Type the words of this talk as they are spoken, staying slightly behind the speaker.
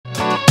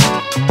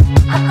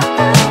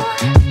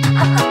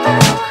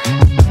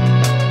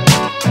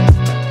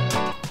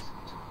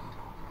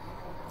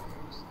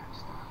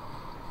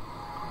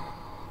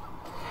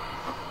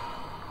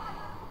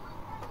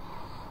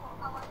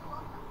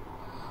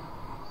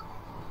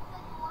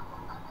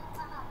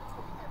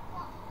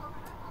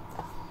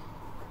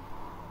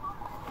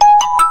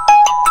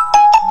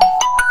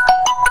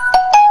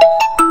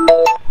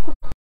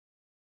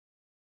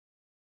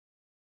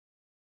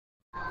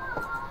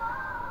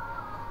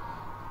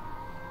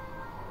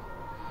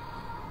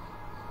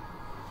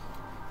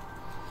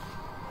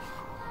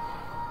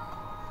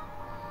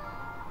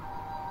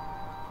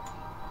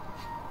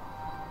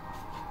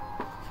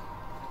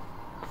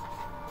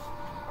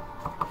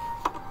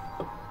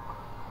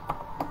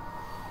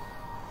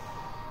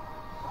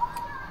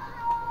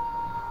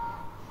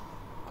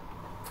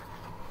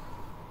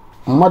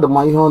mmadụ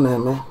ma ihe ọ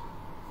na-eme,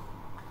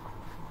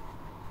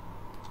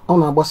 ọ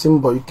na-agbasi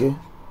mbọ ike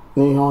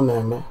n'ihe ọ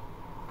na-eme,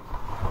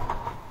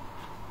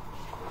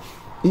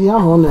 ihe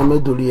ahụ ọ na-eme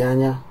doro ya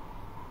anya,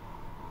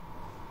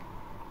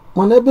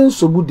 mana ebe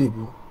nsogbu dị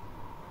bụ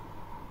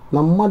na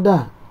mmadụ a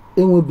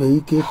enwebeghị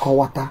ike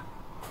ịkọwata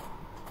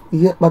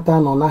ihe kpatara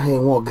na ọ naghị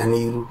enwe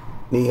ọganihu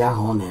n'ihe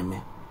ahụ ọ na-eme.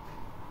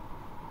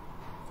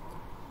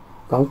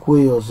 Ka m kwuo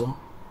ya ọzọ,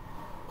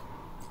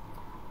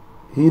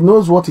 he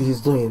knows what he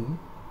is doing.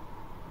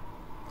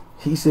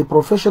 He is a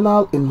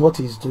professional in what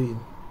he is doing.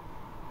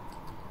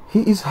 He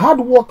is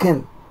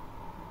hardworking.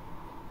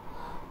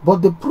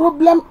 But the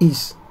problem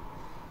is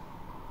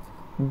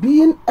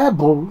being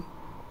able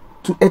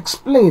to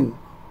explain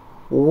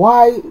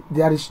why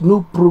there is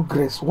no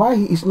progress, why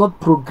he is not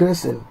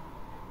progressing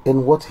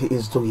in what he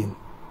is doing.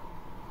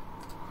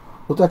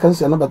 Otu aka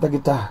nsi anabata gị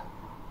taa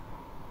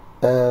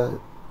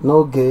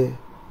n'oge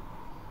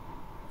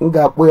m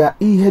ga-akpọ ya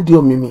ihe dị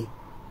omimi.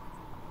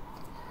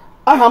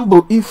 Aha m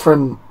bụ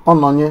Ifrem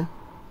Ọnọnye.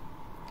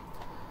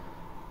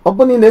 Ọ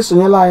bụ na ị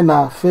na-esonyela anyị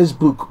na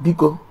Facebook,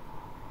 biko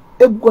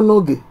egbukwa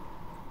n'oge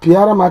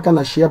pịara m aka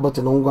na share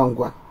button ngwa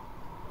ngwa.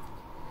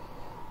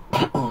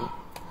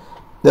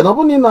 Then ọ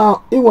bụ na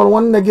ị nwere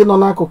nwanne gị nọ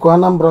n'akụkụ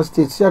Anambra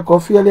State, si ya ka ọ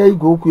fịarịa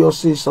igwe okwu ya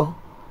ọsịsọ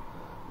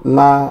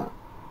na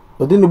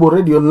Igbo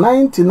Radio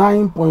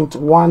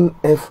 99.1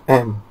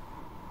 FM.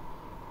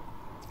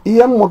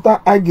 Ihe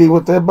mmụta a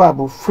ga-eweta ebe a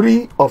bụ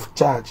free of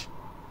charge.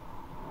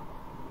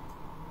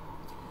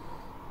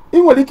 Ị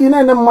nwere ike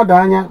na-ene mmadụ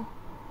anya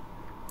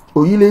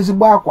oyile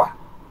ezigbo akwa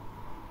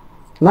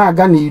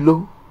na-aga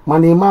n'ilo,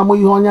 mana ime amụ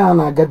ihe onye a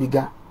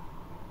na-agabiga.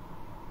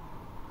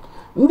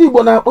 Ndị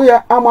Igbo na-akpọ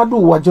ya Amadu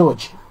Ụwa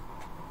George.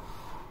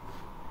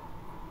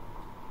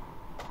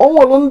 O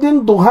nwere ndị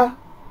ndụ ha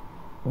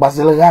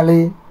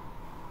gbazirigharị,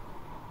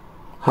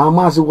 ha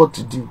amaghịzi what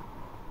to do.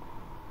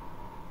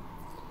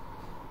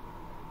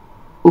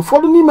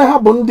 Ụfọdụ n'ime ha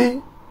bụ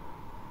ndị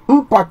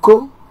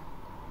mpako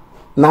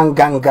na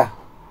nganga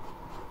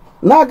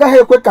na-agaghị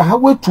ekwe ka ha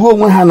wetuo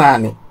onwe ha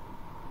naanị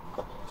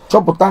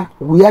chọpụta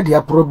where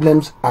their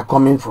problems are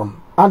coming from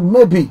and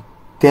maybe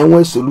ka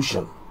enwee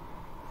solution.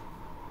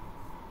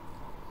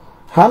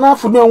 Ha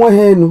na-afụnye onwe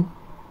ha enu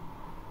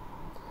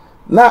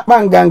na-akpa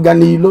nganga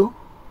n'ilo.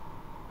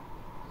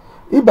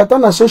 Ịbata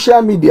na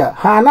social media,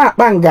 ha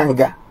na-akpa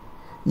nganga,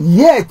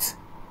 yet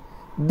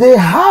they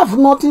have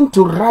nothing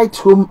to write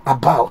home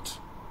about.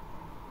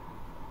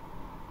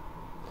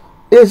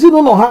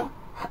 Ezinụlọ ha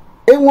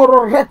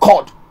enwero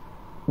record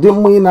dị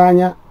mma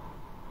n'anya.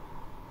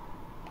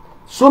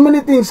 So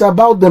many things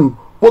about them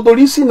kpọdoro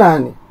isi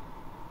naanị,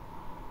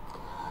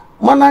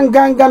 mana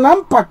nganga na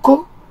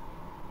mpako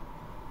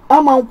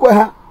ama nkwe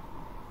ha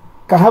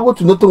ka ha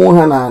gotunata onwe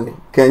ha naanị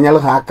ka enyere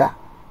ha aka.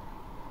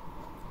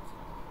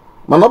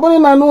 Mana ọ bụrụ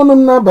na anụ ọnụ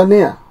m n'abalị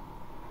a,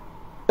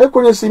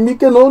 ekwenyesi m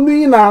ike na ọnụ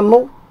ị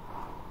na-anụ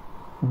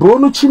bụ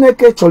ọnụ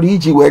Chineke chọrọ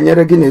iji wee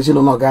nyere gị na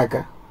ezinụlọ gị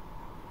aka.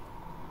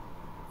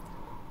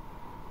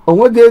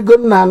 Onweghị ego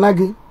m na-ana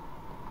gị,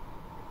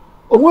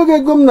 onweghị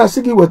ego m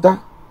na-asị gị weta.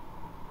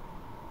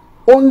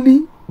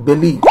 Only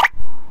believe.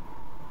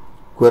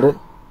 Kwere.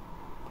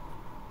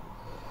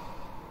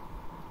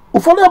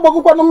 Ụfọdụ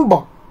agbagokwanụ mbọ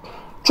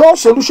chọọ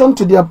solution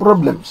to their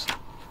problems.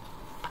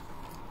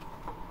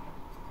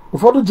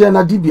 Ụfọdụ jee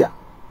na dibia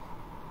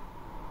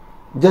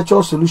jee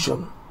chọọ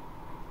solution.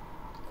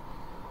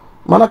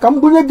 Mana ka m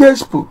bunye gị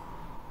expo,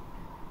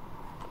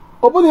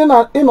 ọ bụrụ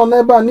na ị nọ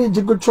n'ebe a na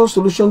iji go chọọ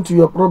solution to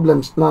your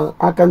problems na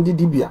aka ndị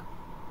dibia,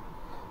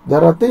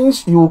 there are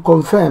things you will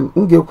confirm.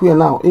 M ga-ekwu ya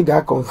now, ị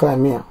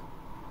ga-confirm ya.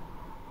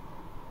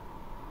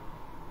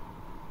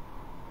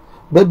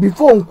 But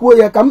before m kwuo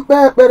ya, ka m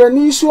kpee ekpere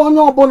n'isi onye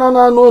ọbụla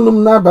na-anụ ọnụ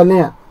m n'abalị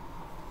a.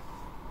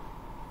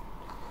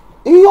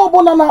 Ihe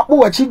ọbụla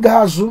na-akpụghachi gị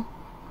azụ,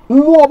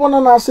 mmụọ ọbụla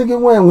na-asị gị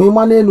nwe enwe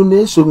ịma n'elu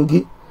na-eso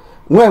gị,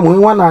 nwe enwe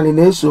ịnwa naanị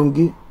na-eso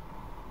gị,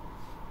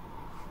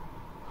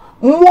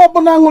 mmụọ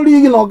ọbụla ṅụrụ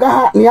iyi na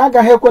ya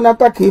agaghị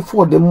ekwenata ka ịfụ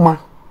ọdịmma,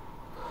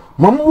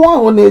 ma mmụọ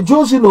ahụ na-eje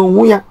ozi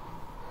n'onwe ya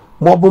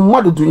ma ọ bụ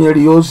mmadụ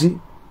dunyere ya ozi.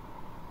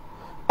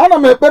 Ana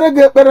m ekpere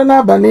gị ekpere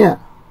n'abalị a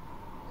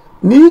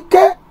na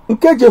ike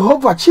nke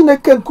Jehova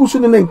Chineke nke usu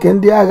niile nke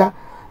ndị agha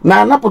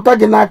na-anapụta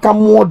gị n'aka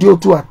mmụọ dị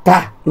otu a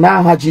taa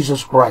n'aha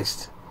Jesus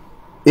Christ.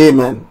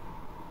 Amen.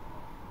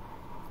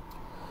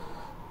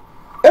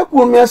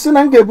 Ekwuru m ya sị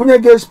na m ga-ebunye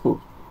gị expo.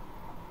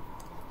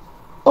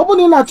 Ọ bụrụ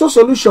na ị na-achọ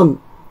solution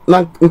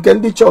na nke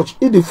ndị church,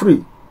 ịdị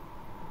free.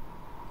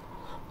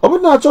 Ọ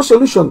bụrụ na ị na-achọ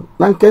solution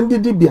na nke ndị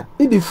dibia,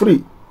 ịdị free.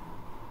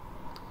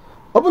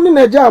 Ọ bụrụ na ị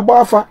na-eje agba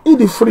afa,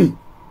 ịdị free,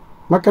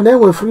 maka na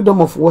enwe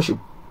freedom of worship.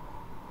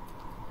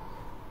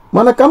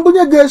 Mana ka m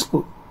bunye gị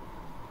expo,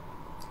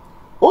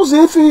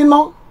 ụzọ ife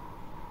ịnọ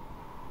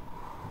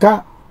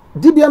ka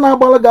dibia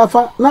na-agbala gị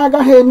afa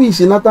na-agaghị eme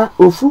isi nata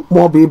ofu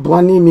ma ọ bụ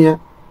ịbụọ n'ime ya.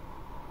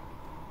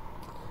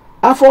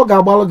 Afọ ọ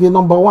ga-agbalụ gị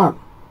number 1.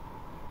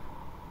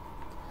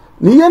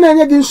 Na ihe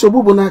na-enye gị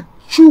nsogbu bụ na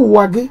chi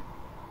ụwa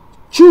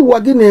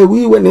gị na-ewe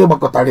iwe na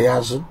ịgbakọtara ya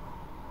azụ,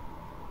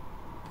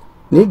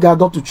 na ị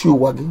ga-adọtụ chi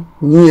ụwa gị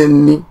nye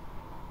nni.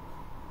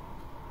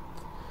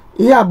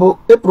 ihe a bụ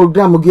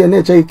program gị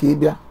na-echeghị ka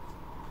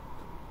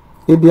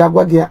ịbịa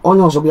gwa gị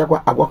onye ọzọ bịakwa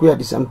agwakwa ya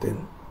the same thing.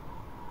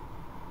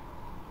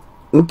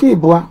 Nke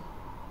ịbụa,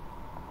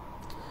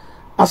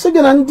 asị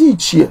gị na ndị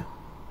ichie,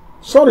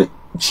 sorry,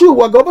 chi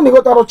ụwa gị, ọ bụ na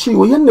ịghọtara chi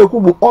ụwa, ihe na-ekwu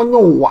bụ onye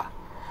ụwa,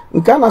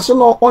 nke a na-asị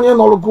na onye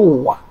nọrọgo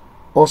ụwa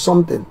or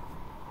something.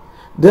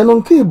 Then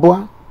nke ịbụa,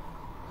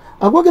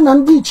 agwa gị na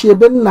ndị ichie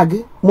ebe nna gị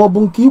maọbụ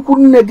nke ikwu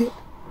nne gị,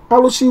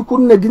 alụsị ikwu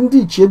nne gị, ndị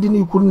ichie dị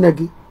n'ikwu nne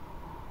gị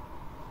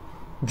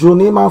jụụ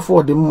n'ime afọ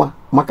ọdịmma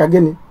maka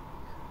gịnị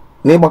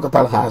na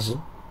ịgbakọtara ha azụ.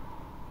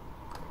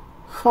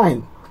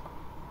 Fine.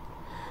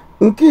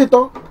 Nke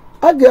ịtọ,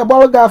 a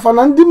ga-agbara gị afa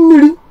na ndị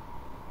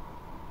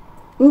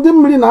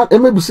mmiri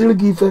na-emebisiri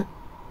gị ife.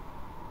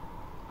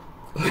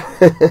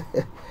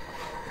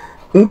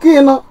 Nke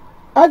ịnọ,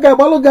 a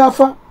ga-agbara gị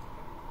afa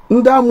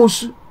ndị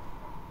amụsụ.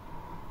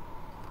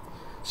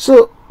 So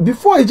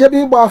before ijebe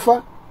ịgba afa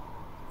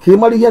ka ị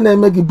mara ihe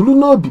na-eme gị, buru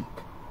n'obi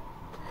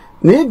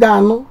na ị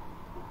ga-anụ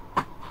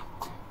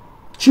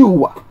chi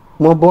ụwa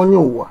maọbụ onye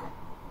ụwa,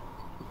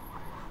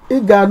 ị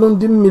ga-anụ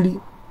ndị mmiri,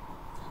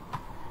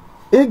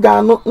 ị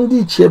ga-anụ ndị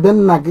ichie ebe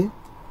nna gị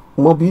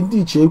maọbụ ndị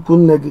ichie ikwu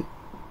nne gị,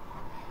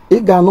 ị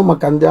ga-anụ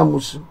maka ndị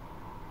amụsụ.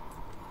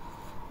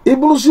 Ị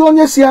bụrụzi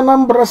onye si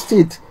Anambra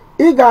steeti,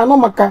 ị ga-anụ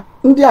maka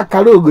ndị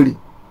akara ogiri,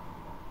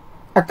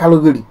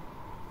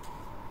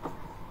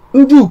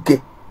 ndị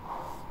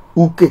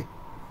uke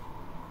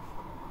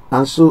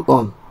and so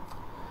on.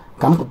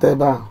 Ka m pụta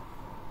ebe ahụ.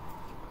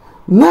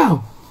 Now,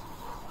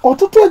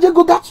 ọtụtụ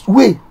ejego that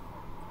way,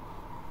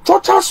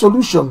 chọcha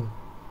solution,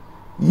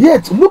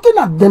 yet looking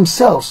at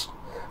themselves,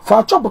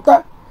 fa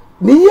chọpụta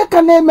na ihe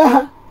ka na-eme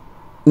ha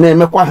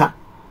na-emekwa ha,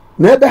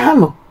 na ebe ha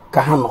nọ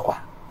ka ha nọkwa.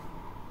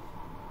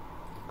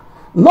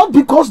 Not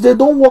because they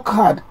don't work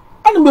hard.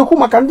 Ana m ekwu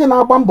maka ndị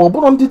na-agba mbọ,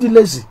 bụrụ ndị dị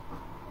lazy,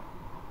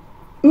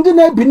 ndị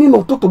na-ebini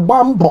n'ụtụtụ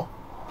gbaa mbọ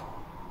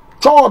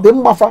chọọ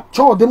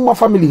dị mma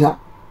family ha,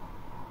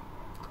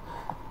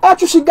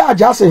 achụsigo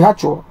aja asị ha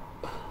chụọ,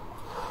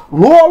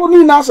 rụọ ọrụ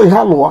niile asị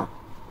ha lụọ,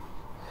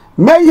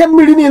 mee ihe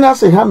mmiri niile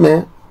asị ha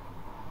mee,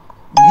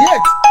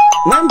 yet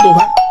na ndụ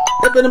ha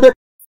ebe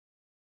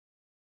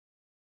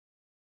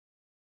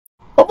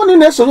ọ bụrụ na ị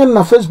na-esonye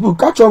na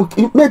Facebook, achọrọ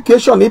m make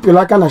sure na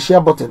ịpịla aka na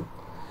share button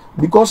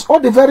because all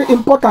the very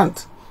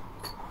important.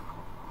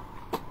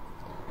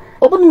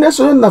 Ọ bụrụ na ị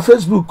na-esonye na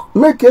Facebook,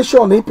 make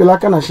sure na ịpịla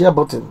aka na share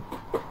button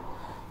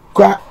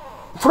ka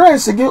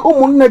friends gị,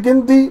 ụmụnne gị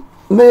ndị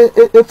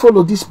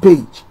na-follow this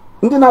page,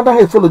 ndị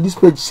na-adaghị follow this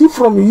page, see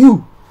from you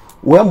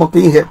wee mụta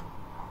ihe.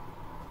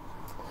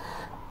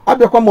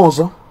 Abịakwa m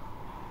ọzọ,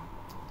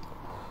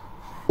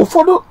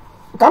 ụfọdụ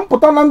ka m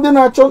pụta na ndị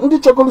na-achọ, ndị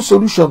chọgoro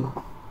solution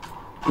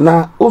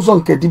na ụzọ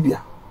nke dibịa,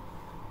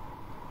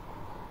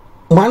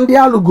 ma ndị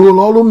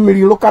alụgoro ọrụ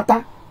mmiri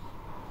lụkata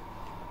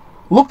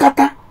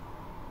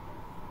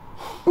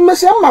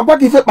mmesịa, mma gwa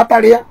gị ife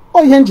kpatara ya,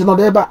 ọ ihe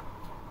njinọdụ ebe a,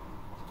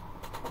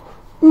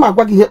 mma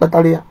gwa gị ihe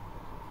kpatara ya,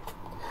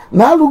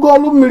 na alụgo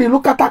ọrụ mmiri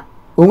lụkata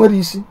o nwere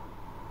isi.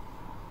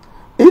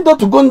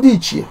 Ịdọtụgo ndị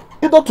ichie,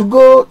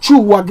 ịdọtụgo chi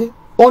ụwa gị,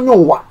 onye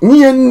ụwa,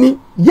 nye nni,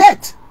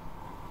 yet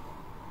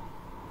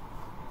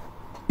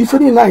ife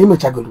niile anyị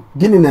mechagoro,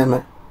 gịnị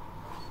na-eme?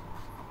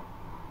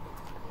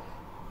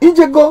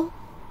 Ijego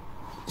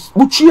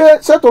kpuchie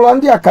setụla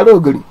ndị akara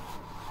ogiri.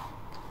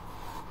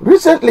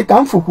 Recently ka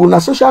m fukwu na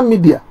social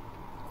media,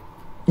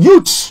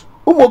 youths,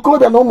 ụmụ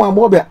okorobịa na ụmụ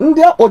agbọghọbịa,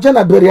 ndị akpọje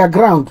na burial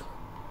ground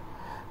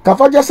ka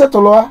faja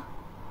setụlụ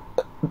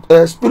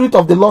spirit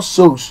of the lost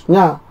souls,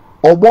 nya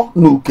ọgbọ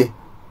na uke,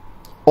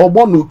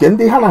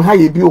 ndị ha na ha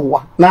ebi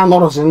ụwa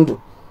na-anọrọzi ndụ,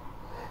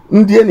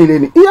 ndị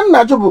enileni. Ihe m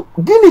na-ajụ bụ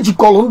gịnị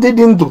jikọrọ ndị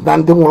dị ndụ na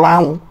ndị nwụrụ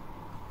anwụ?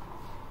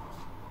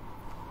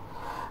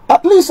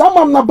 At least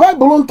ama m na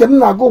Baịbụl nke m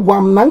na-agụ gwa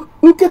m na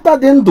nkịta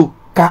dị ndụ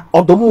ka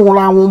ọdụm nwụrụ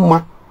anwụ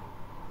mma.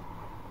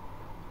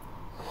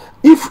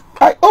 If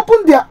I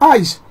open their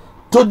eyes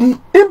to the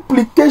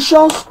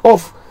implications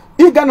of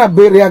ịga na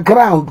burial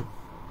ground,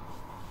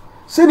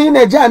 si na ị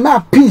na-eje eme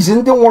appease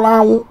ndị nwụrụ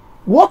anwụ,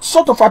 what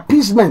sort of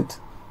appeasement?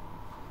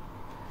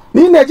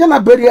 Na ị na-eje na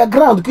burial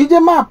ground ka ije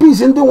mee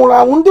appease ndị nwụrụ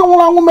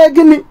anwụ mee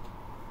gịnị?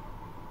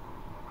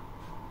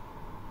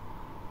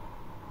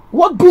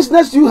 What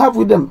business do you have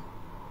with them?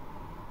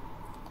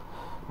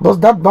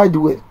 But that, by the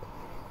way,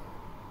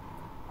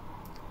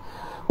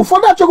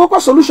 ụfọdụ achọgokwa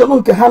solution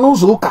nke ha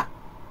n'ụzọ ụka.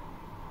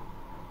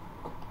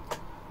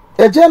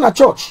 Eje na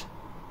church,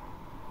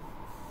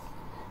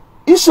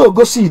 iso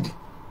ogo seed,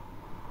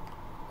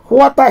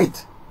 kwụọ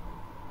tithe,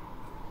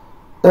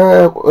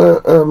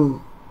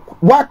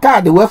 gba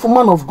card wee for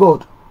man of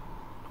God,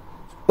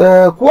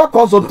 kwụọ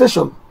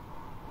consultation,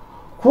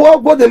 kwụọ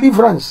ụgwọ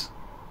deliverance,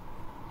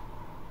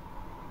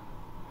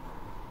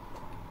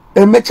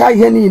 emecha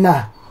ihe niile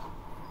a,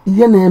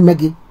 ihe na-eme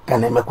gị ka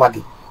na-emekwa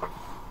gị.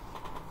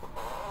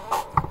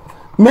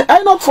 May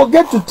I not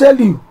forget to tell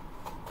you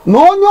na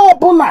onye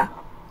ọbụla,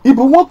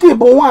 ịbụ nwoke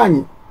ịbụ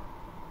nwaanyị,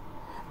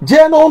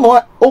 jee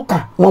n'ụlọ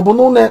ụka maọbụ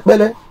n'ụlọ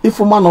ekpere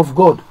ịfụ man of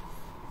God,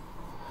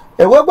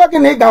 ewegwa gị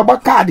na ị ga-agba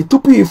kaadị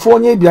tupu ịfụ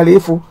onye bịara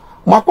ịfụ,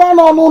 makwa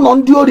n'ọnụ ụlọ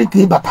ndị ori ka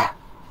ịbata.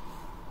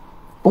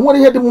 onwere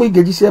ihe dị mma ị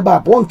ga-eji si ebe a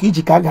pụọ nke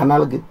iji ka a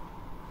ga-anara gị.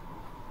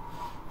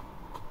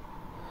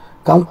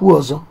 Ka m kwuo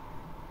ọzọ,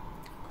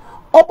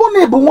 ọ bụ na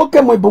ị bụ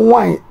nwoke ma ị bụ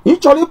nwaanyị ị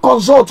chọrọ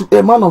consult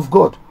a man of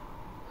God,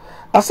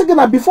 asị gị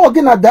na before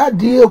gị na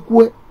daddy ya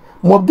ekwue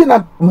ma ọ gị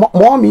na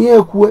mommy ya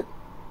ekwue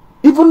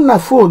even na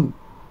phone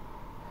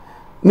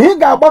na ị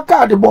ga-agba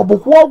kaadị ma ọ bụ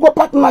kwụọ ụgwọ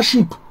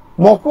partnership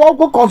ma ọ kwụọ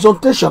ụgwọ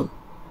consultation,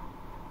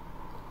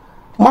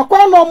 makwa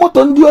na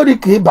moto ndị ori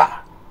ka ịba,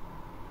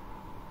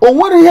 o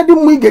nwere ihe dị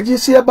mma ị ga-eji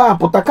si ebe a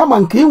pụta kama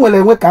nke ị nwere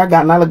enwe ka a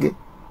ga-anara gị.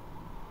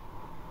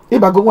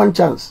 Ịbago one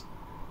chance.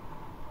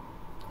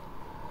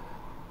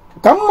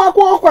 Ka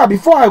mmakwa ọkwa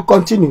before I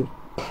continue,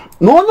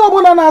 na onye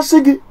ọbụla na-asị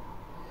gị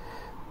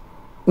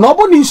na ọ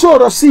bụ na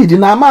isoro seed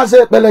na amazi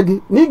ekpele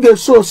gị na ị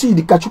ga-eso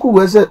seed ka Chukwu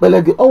wee zaa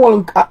ekpele gị, o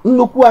nwere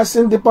nnukwu asị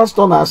ndị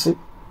pastọ na-asị.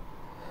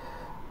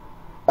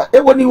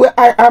 Eweniwe,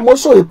 I am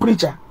also a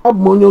preacher, abụ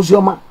m onye ozi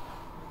ọma,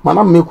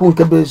 mana mmekwu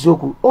nke bụ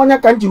eziokwu. Onye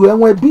ka m ji wee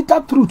nwee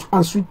bitter truth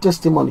and sweet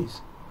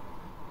testimonies.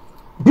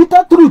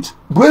 Bitter truth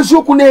bụ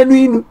eziokwu na-enu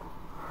inu,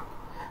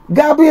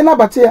 ga-abụ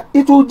ịnabata ya,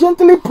 it will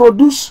gently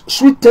produce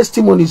sweet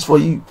testimonies for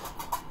you.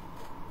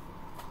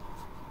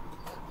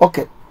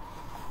 Okay.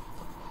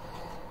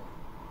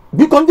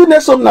 Biko ndị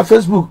na-eso m na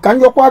Facebook, ka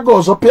nyekwa gị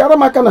ọzọ, pịara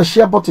m aka na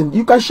share button.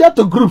 You can share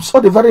to groups,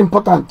 all the very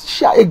important.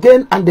 Share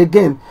again and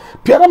again.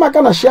 Pịara m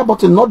aka na share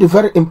button, not the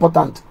very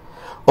important.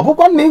 Ọ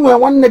bụkwa na ị nwere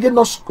nwanne gị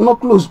nọ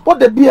close,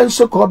 kpọdebie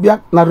nso ka ọ bịa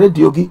na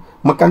redio gị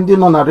maka ndị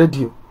nọ na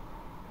redio.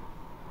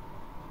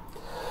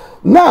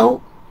 Now,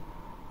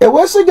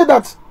 wee sị gị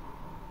that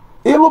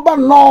ịlụba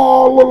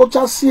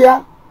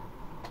n'ọlụlụchasịa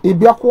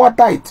ịbịa kwụwa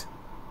tithe.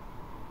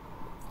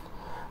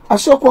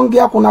 Asiokwu gị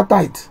akwụ na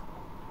tithe.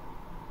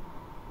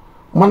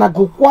 Mana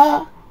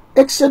gụkwa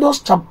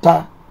Exodus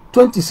chapter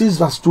 26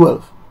 verse 12.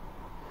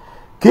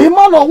 Ka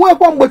ịma na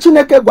onwekwa mgbe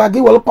Chineke gwa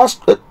gị were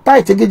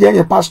tithe gị ji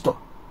enye pastor.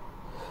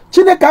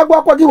 Chineke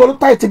agwakwa gị were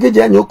tithe gị ji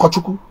enye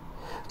ụkọchukwu.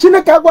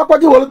 Chineke agwakwa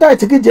gị were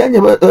tithe gị ji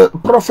enye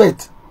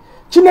prophet.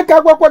 Chineke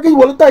agwakwa gị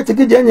were tithe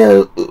gị ji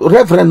enye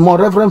reverend ma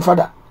reverend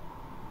father.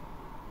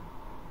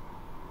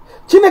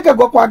 Chineke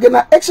gwakwa gị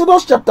na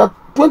Exodus chapter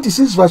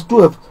 26 verse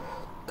 12.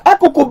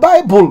 Akụkụ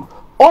Bible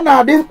ọ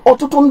na-adị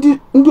ọtụtụ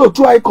ndị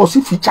otu anyị ka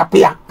si fichapụ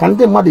ya ka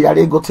ndị mmadụ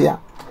ghara ịgụta ya.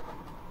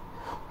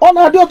 Ọ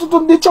na-adị ọtụtụ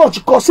ndị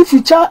chọọchị ka si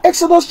ficha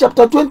Exodus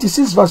chapter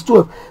 26 verse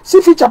 12 si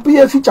fichapụ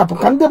ya efichapụ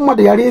ka ndị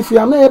mmadụ ghara efi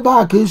ya. N'ebe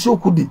a ka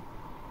eziokwu dị.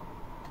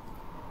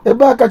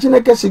 Ebe a ka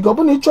Chineke si gị ọ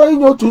bụ na ị chọọ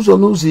inye otu ụzọ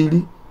n'ụzọ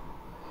iri,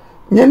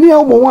 nye ya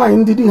ụmụ nwaanyị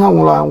ndị di ha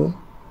nwụrụ anwụ,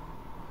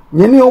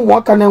 nye ya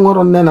ụmụaka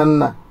na-enwerọ nne na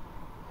nna,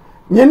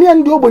 nye ya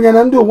ndị ogbenye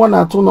na ndị ụwa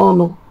na-atụ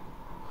n'ọnụ,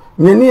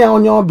 nye ya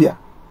onye ọbịa.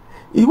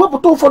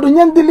 Iwepụta ụfọdụ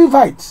nye ndị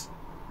Levites,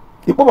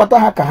 ịkpọbata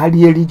ha ka ha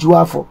rie rijuo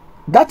afọ.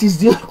 That is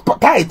the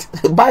tithe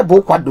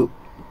Bible kwado.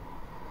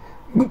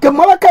 Nke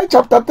Malachi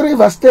chapter 3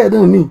 verse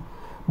 10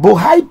 bụ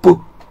hypo,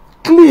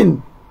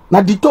 clean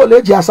na Dettol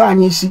eji asa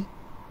anyị isi.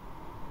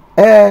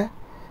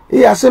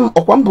 Ị asị m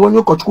ọkwa m bụ onye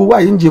ụkọchukwu,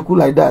 why m ji ekwu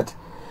like that?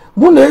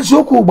 Mụ na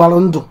eziokwu gbara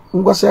ndụ,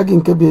 ngwasịa gị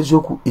nke bụ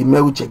eziokwu, ime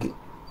uche gị.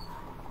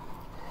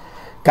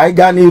 Ka anyị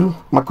gaa n'iru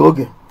maka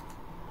oge.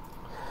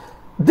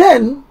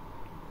 Then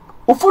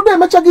ụfọdụ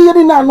emechaghị ihe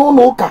dị na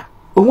n'ụlọ ụka,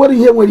 o nwere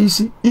ihe nwere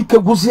isi, ike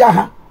gwụzie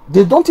ha.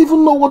 They don't even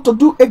know what to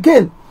do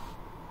again.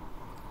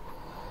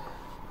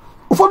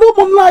 Ụfọdụ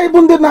ụmụnna anyị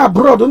bụ ndị na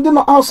abroad, ndị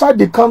nọ outside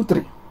the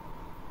country.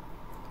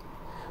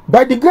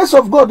 By the grace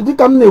of God,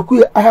 dịka m na-ekwu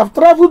ya, I have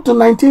traveled to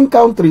 19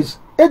 countries.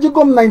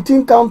 Ejigo m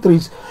 19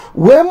 countries.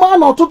 Wee maa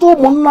na ọtụtụ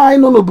ụmụnna anyị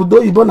nọ n'obodo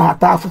oyibo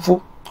na-ata afụfụ.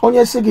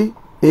 Onye sị gị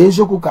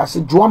eziokwu ka sị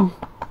jụọ m.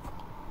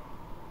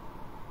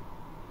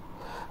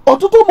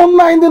 Ọtụtụ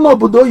ụmụnna anyị ndị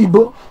n'obodo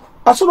oyibo,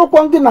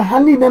 asụrụkwa gị na ha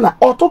niile na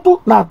ọtụtụ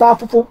na-ata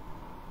afụfụ.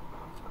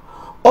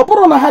 Ọ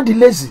bụrụ na ha dị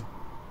lazy,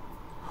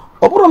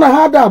 ọ bụrụ na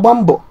ha ada agba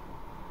mbọ,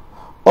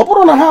 ọ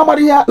bụrụ na ha amara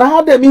ihe na ha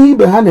ada eme ihe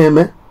ibe ha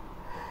na-eme,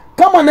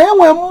 kama na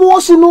enwe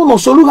mmụọ si n'ụlọ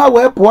solu ha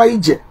wee pụọ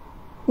ije.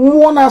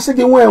 Mmụọ na-asị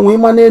gị nwe enwe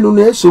ịma n'elu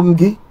na-eso m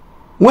gị,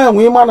 nwe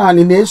enwe ịma na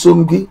anị na-eso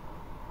m gị.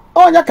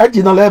 Ọnya ka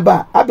ji nọrọ ebe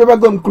a,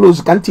 abịabago m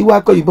close ka ntiwe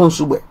aka oyibo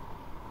nsugbe.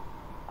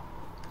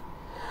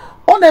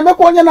 Ọ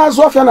na-emekwa onye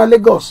na-azụ ọfịa na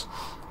Lagos.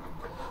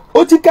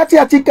 O tikati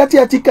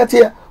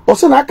ya, o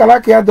sị na akara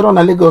aka ya dịrọ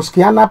na Lagos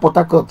ka ya na Port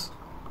Harcourt.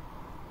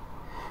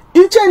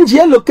 Ichenji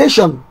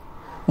location,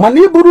 mana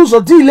iburu ụzọ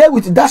deal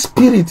with that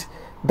spirit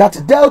that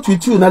dealt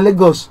with you na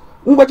Lagos.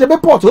 Ngwajebe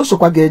port o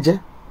sokwa ga-eje.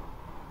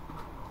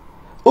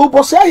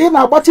 Ụbọchị ahụ ị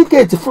na-agba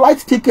tiketi,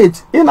 flight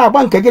ticket, ị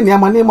na-agba nke gị na ya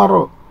mana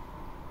ịmarọ.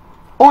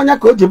 Ọnya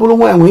ka o ji bụrụ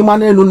nwe enwe ịma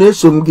n'elu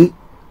na-eso m gị,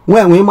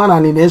 nwe enwe ịma na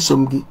anị na-eso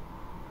m gị.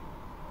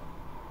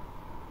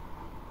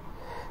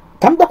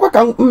 Ka m bịakwa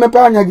ka mmepe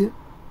anya gị.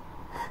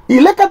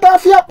 Ilekọta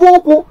afịa akpụ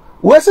ụkwụ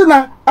wee sị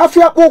na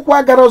afịa akpụ ụkwụ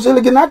agara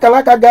ozili gị na akara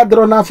aka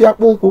ga-adịrọ n'afịa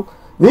akpụ ụkwụ,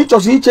 na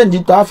ịchọzi iche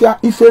njito afịa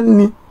ife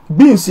nni,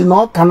 beans na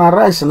ọka na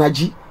rice na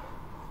ji,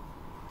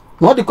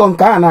 na ọ dịkọ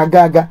nke a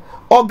na-aga aga.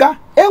 Ọga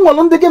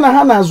enwere ndị gị na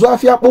ha na-azụ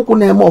afịa akpụ ụkwụ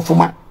na-eme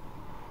ọfụma.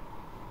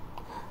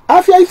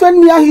 Afịa ife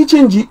nni ahụ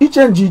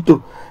iche njito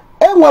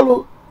enwere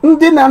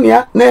ndị na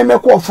ya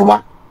na-emekwa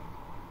ọfụma.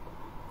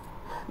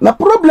 na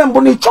problem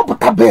bụ na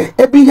ịchọpụtabe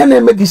ebe ihe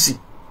na-eme gị si.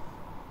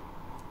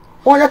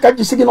 Onye ka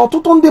jisi gị na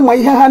ọtụtụ ndị ma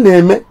ihe ha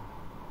na-eme,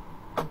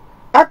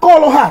 aka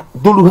ọrụ ha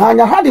duru ha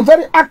anya, ha dị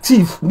very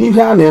active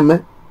n'ihe ha na-eme,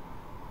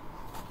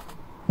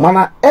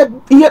 mana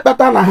ihe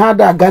kpata na ha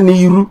ada aga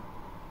n'iru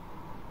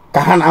ka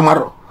ha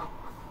na-amarọ.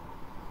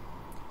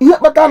 Ihe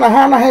kpata na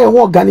ha anaghị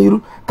enwe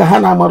ọganiru ka ha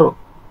na-amarọ.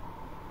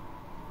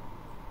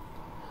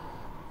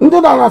 Ndị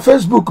nọ na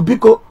Facebook,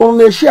 biko unu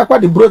na-eshi akwa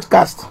dị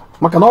broadcast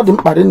maka na ọ dị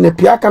mkpa nne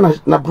pịa aka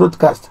na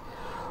broadcast.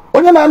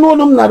 Onye na-anụ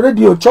olu m na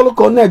redio chọrọ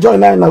ka ọ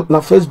na-ejoin anyị na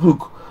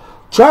Facebook,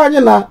 chọọ anyị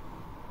na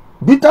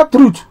Bitter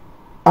Truth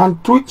and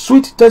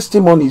Sweet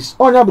Testimonies.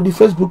 Onye bụ the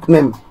Facebook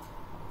name.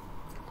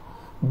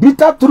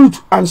 Bitter Truth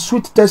and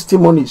Sweet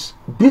Testimonies.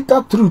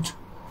 Bitter Truth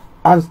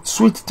and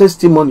Sweet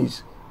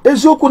Testimonies.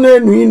 Eziokwu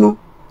na-enu inu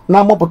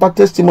na-amụpụta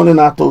testimony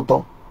na-atọ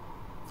ụtọ.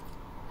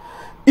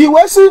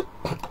 Iwe si,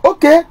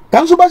 oke,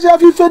 ka nzụbazi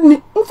afọ ife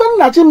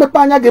nnachi mmepe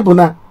anya gị bụ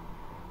na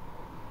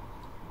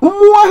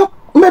mmụọ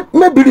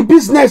mebiri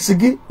biznes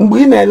gị mgbe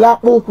ị na-ele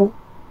akpụ ụkwụ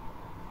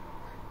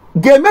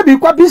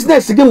ga-emebikwa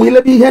biznes gị mgbe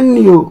ilebe ihe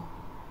nni o.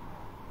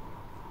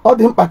 Ọ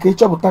dị mkpa ka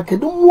ịchọpụta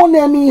kedu mmụọ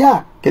na-eme ihe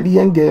a, kedu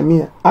ihe m ga-eme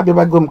ya.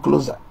 Abịabago m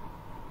closer.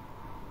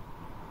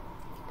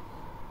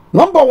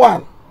 Number 1,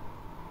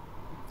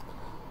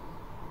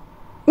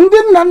 ndị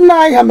nna nna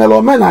anyị ha mere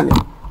omenala,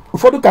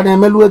 ụfọdụ ka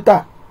na-emelue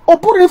taa. Ọ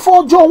bụrụ ife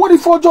ọjọọ, nwere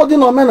ife ọjọọ dị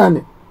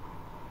n'omenala,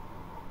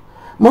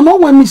 mana o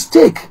nwere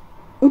mistake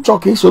nchọ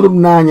ka isoro m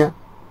n'anya.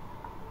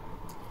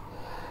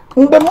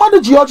 Mgbe mmadụ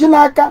ji ọjị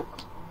n'aka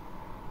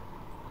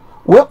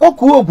wee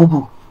kpọkuo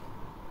ogwugwu,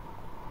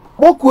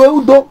 kpọkuo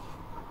udo,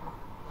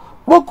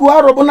 kpọkuo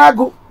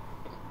arọbụnagụ,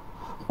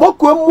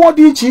 kpọkuo mmụọ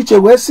dị iche iche,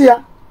 wee sị ya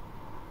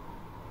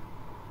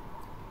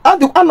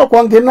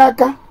anọkwa gị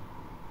n'aka,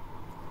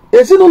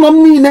 ezinụlọ m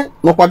niile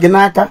nọkwa gị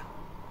n'aka,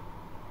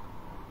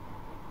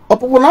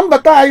 ọpụpụ na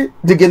mbata anyị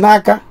dị gị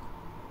n'aka.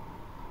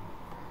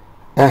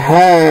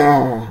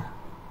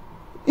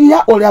 Ihe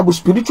akpọrọ ya bụ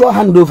spiritual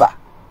handover.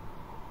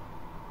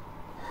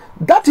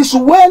 That is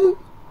when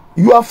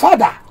your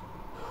father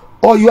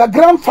or your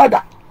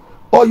grandfather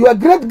or your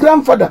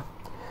great-grandfather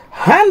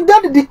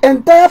handed the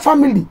entire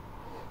family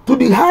to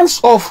the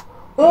hands of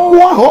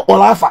mmụọ ahụ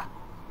ọkpọrọ afa.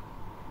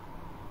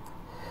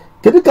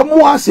 Kedu ka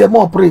mmụọ si eme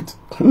operate?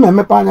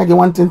 Mmepe anya gị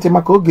nwantịntị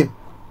maka oge.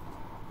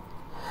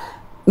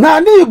 Na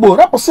Ndi Igbo,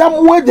 rapụsịa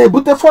mmụọ eji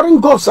ebute foreign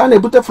gods a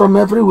na-ebute from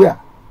everywhere.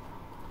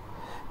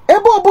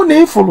 Ebe ọ bụ na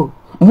ịfụrụ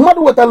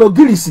mmadụ wetara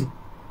ogirisi,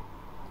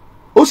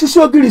 osisi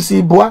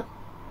ogirisi bụa,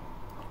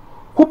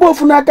 kwụba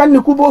ofu n'aka nri,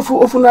 kwụba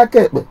ofu n'aka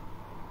ekpe,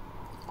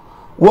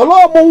 were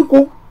ọmụ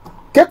nkwụ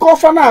kekọ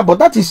ọfa na abụ,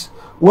 that is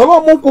were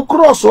ọmụ nkwụ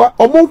cross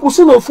ọmụ nkwụ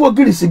si na ofu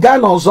ogirisi gaa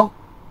n'ọzọ,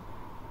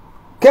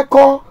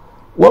 kekọ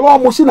were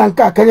ọmụ si na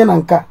nke a kenye na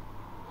nke a,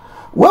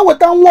 wee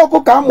weta nwa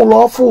ọkụkọ amụrụ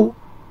ọfụ,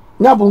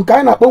 ya bụ nke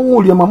anyị na-akpọ nwa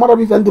urie, ma mara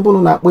ife ndị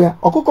bụrụ na-akpọ ya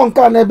ọkụkọ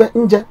nke a n'ebe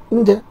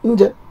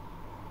nje,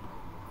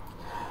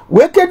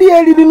 wee kedu ya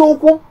eriri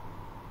n'ụkwụ,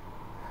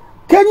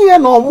 kenye ya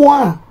na ọmụ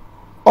a,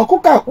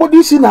 ọkụkọ akpọdo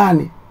isi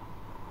naanị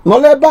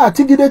nọla ebe a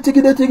tigide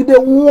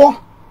nwụọ,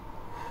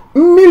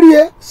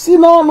 mmiri si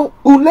n'ọnụ,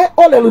 ule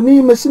o lelu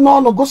n'ime si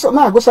n'ọnụ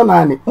na-agụsa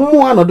naanị,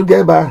 mmụọ anọdụ ga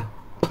ebe ahụ.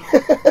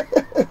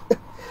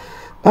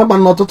 Ama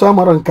na ọtụtụ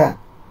amara nke a.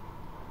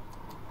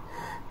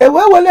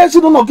 Wee were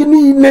ezinụlọ gị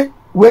niile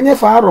wee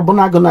nyefee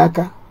arọbụnagụ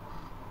n'aka.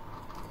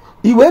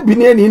 Iwe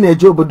binie na ị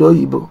na-eje obodo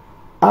oyibo,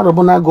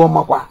 arọbụnagụ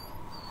ọmakwa.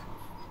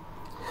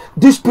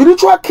 The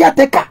spiritual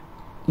caretaker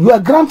your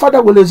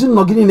grandfather were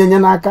ezinụlọ gị niile nye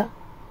n'aka.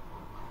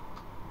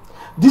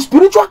 The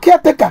spiritual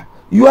caretaker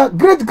your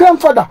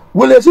great-grandfather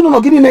were ezinụlọ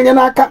gị niile nye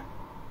n'aka.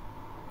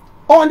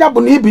 Ọnya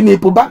bụ na ibi na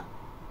Ịpụba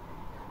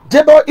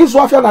jebe ịzụ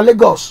afịa na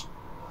Lagos,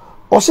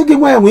 ọ sị gị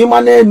nwe enwe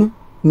ịma n'elu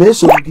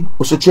na-eso gị,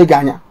 osochie gị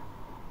anya.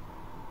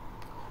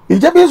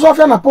 Ijebe ịzụ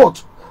afịa na port,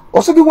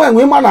 ọ sị gị nwe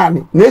enwe ịma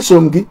naanị na-eso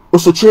gị,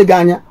 osochie gị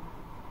anya.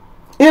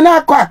 Ị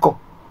na-akọ akọ,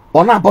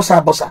 ọ na-abọsa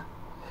abọsa.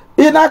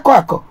 Ị na-akọ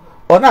akọ,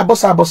 ọ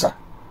na-abọsa abọsa.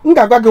 M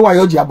ga-agwa gị why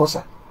o ji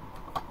abọsa.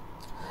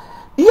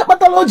 Ihe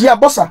kpatara o ji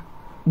abọsa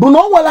bụ na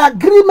o nwere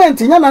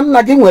agreement ya na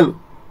nna gị nwere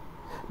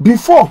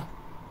before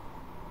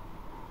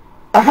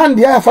a hand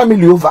ya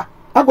family over.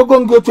 Agwago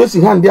gị otu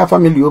esi hand ya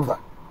family over.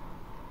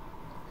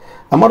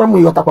 Amara m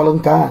ịghọtakwala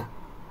nke a.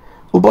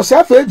 Ụbọchị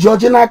afọ eji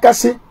ọjị n'aka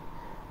si,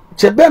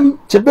 chebe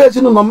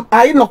ezinụlọ m,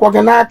 anyị nọkwa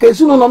gị n'aka,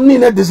 ezinụlọ m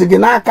niile dịzi gị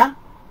n'aka.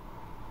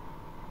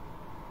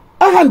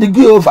 A hand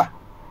gị over.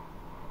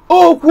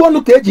 Okwu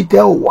ọnụ ka eji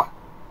kee ụwa.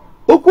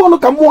 Okwu ọnụ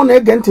ka mmụọ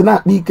na-ege ntị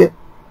na-akpa ike.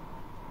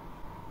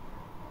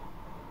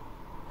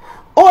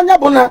 Onye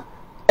bụ na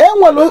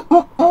enwere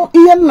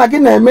ihe nna gị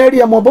na-emeri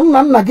ya, maọbụ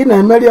nna gị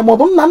na-emeri ya,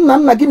 maọbụ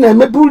nna gị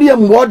na-emeburi ya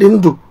mgbe ọ dị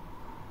ndụ.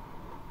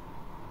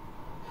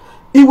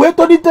 Iwe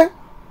tolite,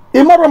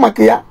 ịmara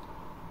maka ya.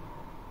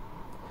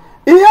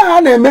 Ihe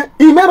ha na-eme,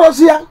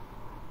 imerozi ya.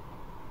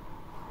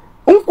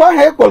 Nkwa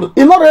ahụ ekwelu,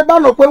 ịnọrọ ebe a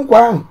nọkwe nkwa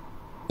ahụ.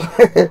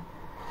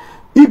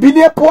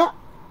 Ibilie pụọ,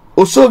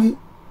 osoghị,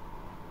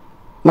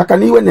 maka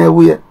na iwe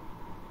na-ewu ya.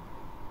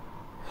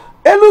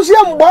 Eluzie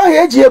mgbe ahụ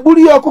eji egburu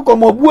ya ọkụkọ,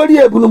 ma ọ gbuori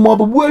ya ebunu, ma ọ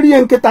bụ gbuori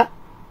ya nkịta.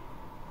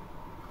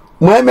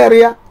 ma emere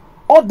ya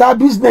ọ daa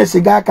biznes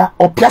gị aka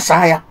ọ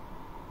pịasa ya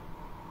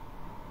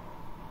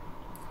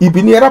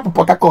ibini rapụ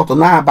Port Harcourt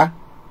na-aba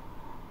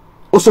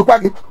osokwa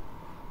gị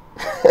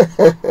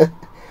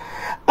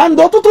and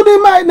ọtụtụ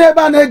n'ime anyị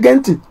n'ebe a na-ege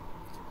ntị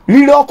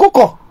riri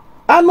ọkụkọ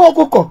anụ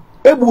ọkụkọ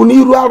egbu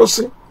n'iru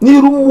arụsị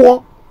n'iru mmụọ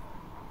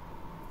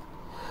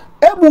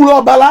egburu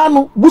ọbara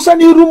anụ busa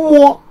n'iru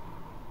mmụọ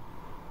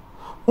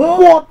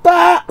mmụọ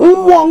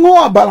ṅụọ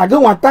ọbara gị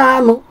nwata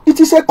anụ it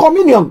is a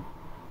communion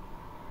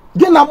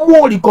gị na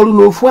mmụọ rikọrọ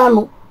n'ofu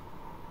anụ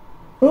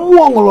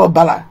mmụọ ṅụrụ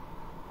ọbara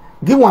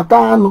gị nwata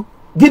anụ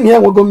gị na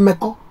enwego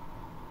mmekọ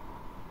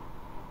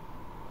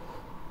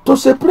to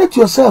separate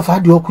yourself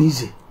adịọkwa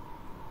ize.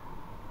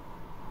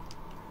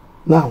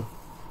 Now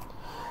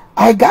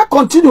I ga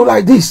continue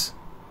like this.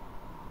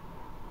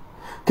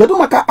 Kedu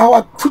maka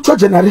our future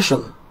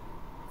generation?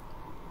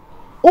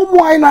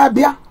 Ụmụ anyị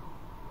na-abịa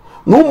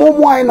na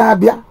ụmụ anyị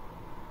na-abịa,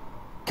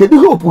 kedu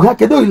hope ha,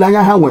 kedu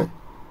olileanya ha nwere?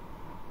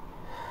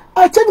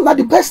 I think that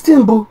the best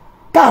thing bụ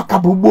ka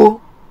akabugbo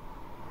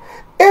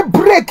a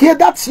break here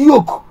that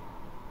yoke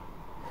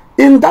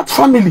in that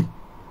family.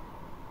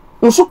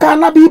 Nsuka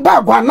anaba ibe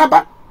agwa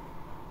anaba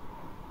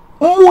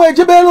mmụọ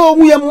ejebere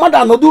onwe ya, mmadụ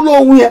anọdụla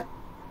onwe ya,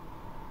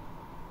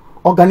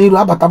 ọganiru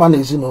abataba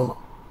n'ezinụlọ.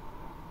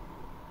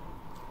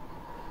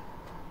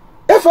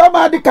 If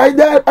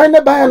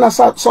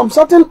some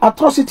certain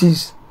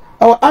atrocities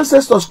our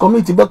ancestors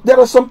committed, but there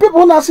are some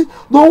people who say,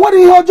 don't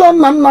worry,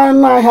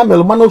 nna ha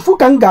mere mana ofu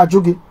ka m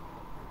ga-ajụ gị.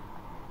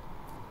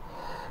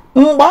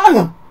 Mgbe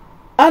ahụ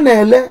a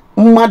na-ele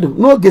mmadụ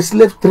n'oge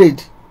slave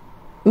trade,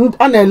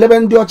 a na-elebe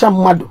ndị ọcha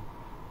mmadụ,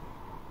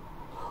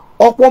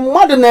 ọkwọ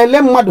mmadụ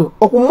na-ele mmadụ,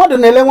 ọkwọ mmadụ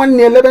na-ele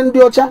nwanne elebe ndị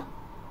ọcha,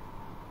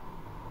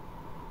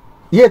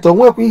 yet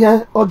onwekwa ihe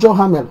ọjọọ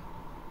ha mere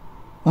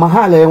ma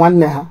ha lee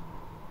nwanne ha.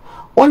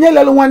 Onye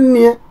lele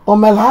nwanne ya o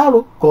mere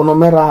arụ ka ọ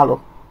mere arụ,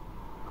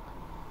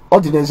 ọ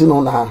dị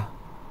n'ezinụlọ ha.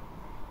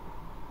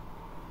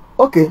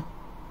 Okay,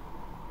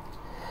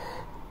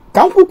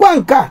 ka m kwukwa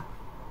nke a,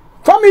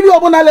 family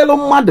ọbụla lele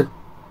mmadụ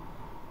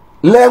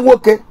lee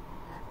nwoke,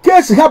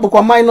 case ha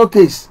bụkwa minor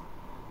case.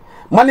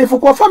 Mana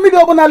ifukwa family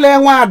ọbụla lee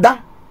nwa ada,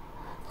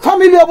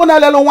 family ọbụla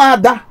lele nwa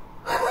ada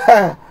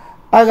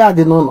agha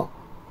dị n'ụlọ.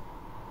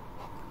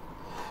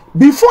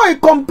 Before you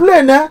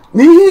complain na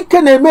ihe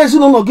ike na-eme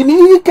ezinụlọ gị, na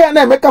ihe ike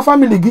na-eme ka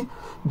family gị,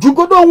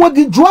 jugodo onwe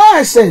gị, jụọ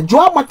ese,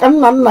 jụọ maka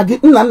nna gị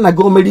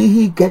o mere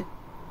ihe ike.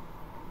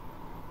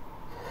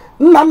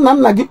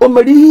 Nna gị o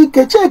mere ihe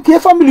ike. Chekie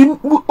family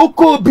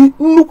oke obi,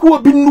 nnukwu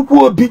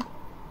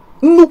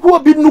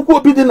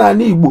obi dị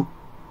n'ala Igbo.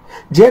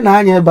 Jee na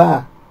anya ebe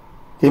a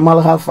ka ị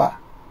mara ha fa.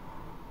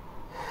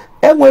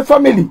 Enwe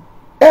family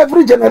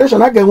every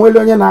generation a ga-enweli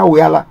onye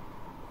na-awụ ala.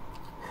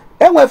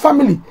 Enwe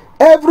family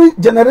every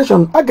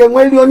generation a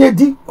ga-enweli onye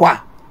di kwa,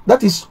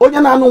 that is onye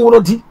na-anụ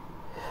nwụrụ di.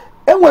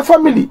 Enwe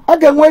family a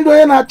ga-enweli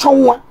onye na-achọ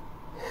nwa.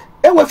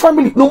 Enwe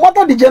family no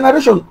matter the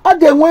generation a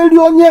ga-enweli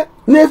onye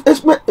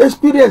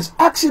na-experience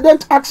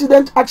accident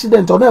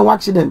or na-enwe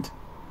accident,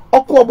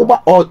 ọkụ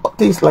ọgbụgba or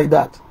things like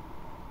that.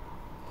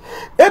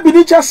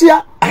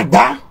 Ebinichasia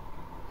ada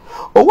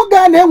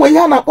owoga na-enwe ihe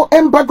a na-akpọ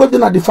embroidered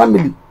na the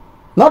family.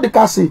 Na ọ dị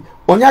ka sị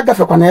onye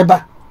agafekwa n'ebe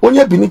a,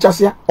 onye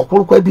binichasia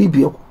ọkwụrụkwa ebe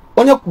ibi okwu,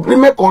 onye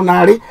rime ka ọ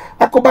narị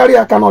akụbarị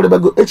aka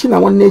n'ọrịbago echi na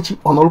nwanne echi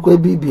ọ nọrụkwa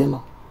ebe ibi nọ.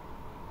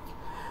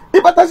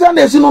 Ịkpatazia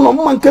na ezinụlọ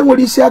mma nke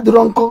nwere isi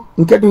adịrọ nkọ,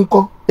 nke dị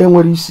nkọ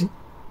enwere isi.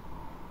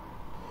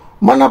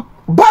 Mana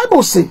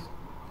Bible say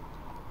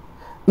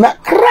na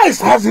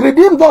Christ has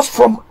redeemed us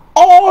from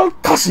all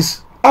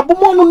curses.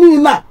 Abụmọnụ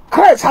niile,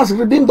 Christ has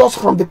redeemed us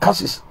from the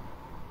curses.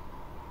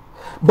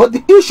 But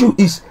the issue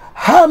is,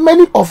 how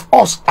many of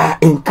us are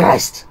in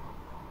Christ?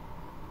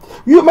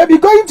 You may be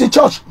going to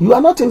church, you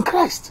are not in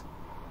Christ.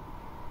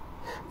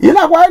 You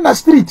know why in the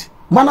street,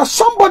 man,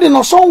 somebody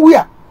no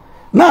somewhere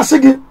na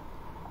sigi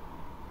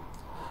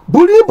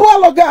buri ibu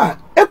alo ga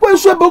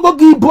ekwensu ebogo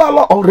gi ibu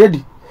alo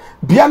already.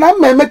 Bia na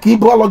mmeme ka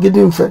ibu alo gi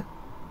dị mfe.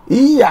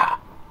 Iya,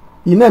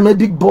 you na-eme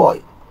big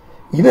boy,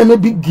 you na-eme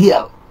big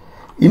girl,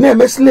 you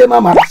na-eme slay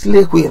mama na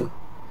slay queen.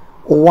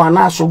 Ụwa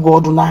na-asụ gị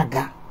ọdụ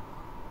na-aga.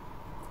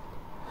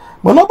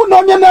 Mana ọ bụ na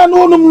onye na-anụ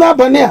olu m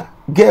n'abalị a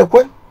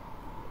ga-ekwe,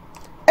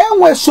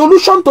 enwe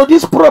solution to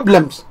these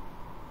problems.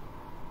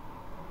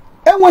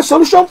 Enwe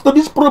solution to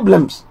these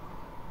problems.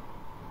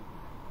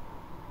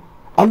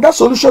 And that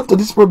solution to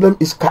this problem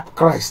is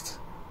Christ.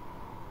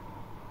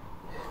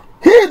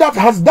 He that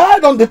has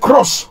died on the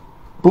cross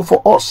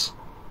for us.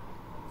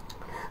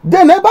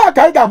 Then ebe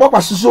aka ị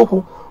ga-agbakwasị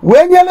okwu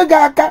wee nyere gị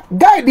aka,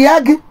 guide ya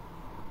gị.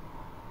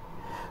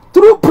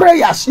 Through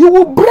prayers, you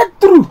will break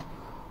through.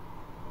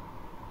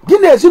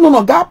 Gịnị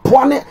ezinụlọ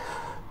ga-apụọ na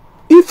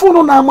ife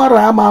unu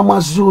na-amara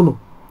amazi unu.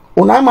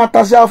 Unu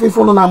amatazi afọ ife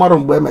unu na-amara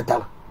mgbe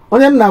emetara.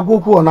 Onye nna gị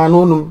okwu ọ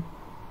na-anụ unu.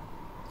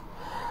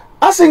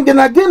 Asị gị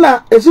na gị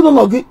na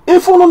ezinụlọ gị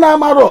ife unu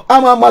na-amara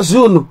amazi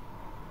unu.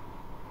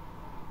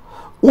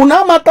 Unu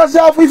amatazi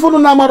afọ ife unu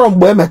na-amara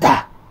mgbe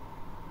emetara.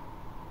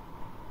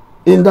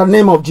 In the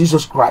name of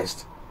Jesus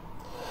Christ.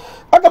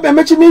 Aga m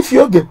emechi n'ifi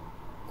oge.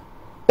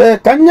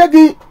 Ka nye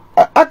gị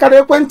akara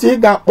ekwentị ị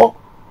ga-akpọ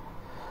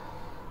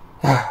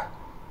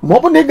ma ọ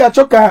bụ na ị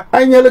ga-achọ ka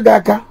anyị nyere gị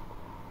aka.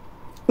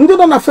 Ndị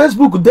nọ na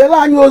Facebook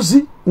deela anyị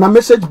ozi na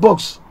message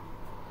box.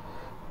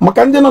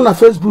 Maka ndị nọ na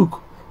Facebook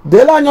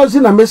deela anyị ozi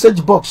na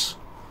message box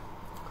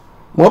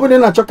ma ọ bụ na ị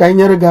na-achọ ka anyị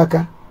nyere gị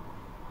aka.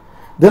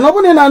 Then ọ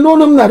bụ na ị na-anụ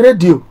olu m na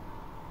redio,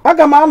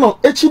 aga m anọ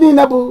echi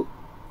niile bụ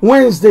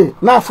Wednesday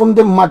na-afụ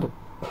ndị mmadụ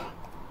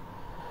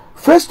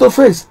face to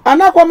face.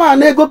 Anakwa m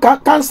ana ego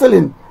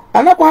counseling,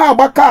 anakwa ha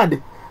agba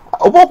kaadị.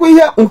 Ọgbọkwa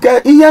ihe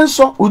nke ihe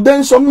nsọ, ude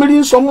nsọ, mmiri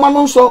nsọ,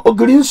 mmanụ nsọ,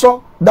 ogiri nsọ,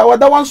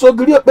 dawadawa nsọ,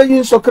 ogiri okpeyi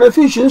nsọ,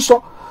 crayfish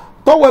nsọ,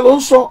 towel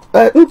nsọ,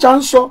 ncha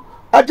nsọ,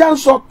 aja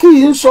nsọ,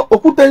 kii nsọ,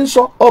 okwute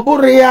nsọ. Ọ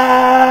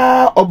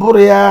bụrụ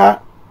ya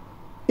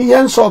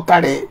ihe nsọ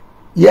karị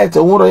yet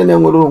nwere onye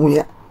na-enwere onwe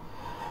ya.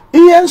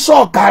 Ihe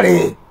nsọ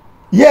karị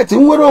yet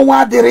nwere onwe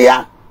adịrị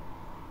ya.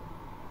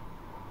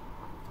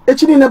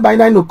 Echi niile by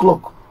 9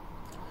 o'clock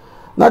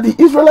na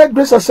the Israelite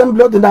Grace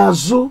Assembly dị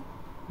n'azụ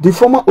the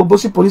former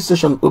Obosi police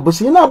station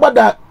Obosi. Ị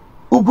na-agbada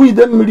ugwu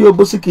ide mmiri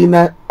Obosi ka ị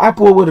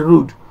na-apụ Owerri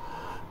road.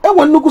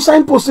 Enwe nnukwu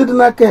signpost dị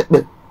n'aka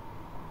ekpe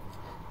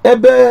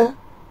ebe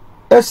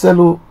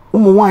eselu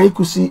ụmụ nwaanyị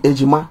kụsi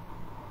ejima.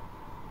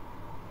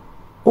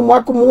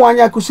 Ụmụaka ụmụ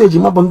nwaanyị akụsi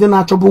ejima bụ ndị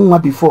na-achọbụ nwa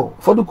before.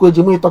 Ụfọdụ ka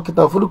ejima ịtọ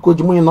kịta, ụfọdụ ka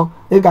ejima ịnọ.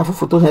 Ị ga-afụ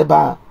foto ha ebe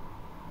a.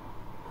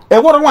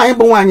 Enwere nwaanyị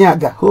bụ nwaanyị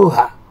aga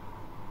ha.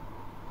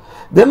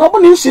 Then ọ bụ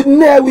na isi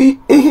Nnewi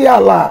ihe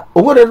ala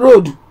Owerri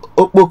road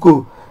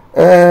Okpoko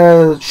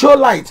show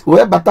light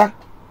wee bata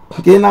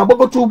nke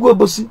na-agbagota ugwu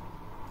Obosi.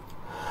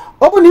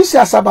 Ọ bụ na isi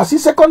Asaba si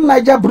second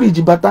Niger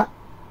bridge bata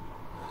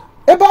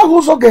ebe ahụ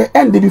ụzọ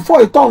ga-end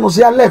before it turns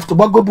ya left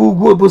gbagobe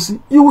ugwu Obosi.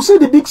 You will see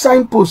the big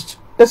signpost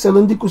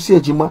eselu ndị kụsi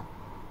ejima.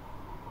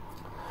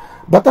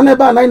 Bata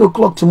n'ebe a 9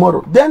 o'clock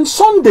tomorrow. Then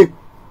Sunday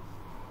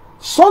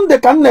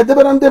ka m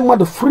na-edebere ndị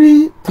mmadụ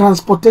free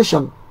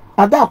transportation.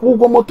 Ada akwụ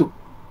ụgwọ moto.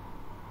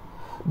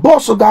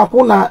 Bọọsụ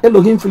ga-akwụ na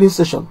Elohim filling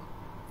station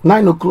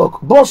 9 o'clock.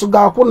 Bọọsụ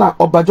ga-akwụ na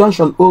Oba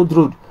Junction Old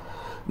Road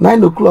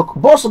 9 o'clock.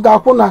 Bọọsụ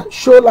ga-akwụ na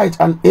Showlight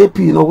and AP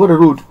na Owerri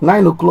Road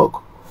 9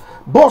 o'clock.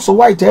 Bọọsụ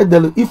White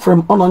Edel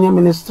Ephraim Ononye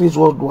Ministries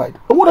Worldwide.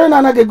 Onwere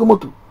na-anaghị ego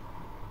moto.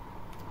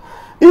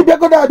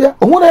 Ịbịagodo abịa,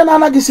 onwere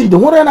na-anaghị seed,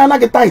 onwere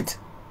na-anaghị tithe,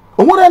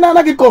 onwere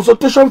na-anaghị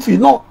consultation fee.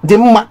 No, dị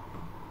mma.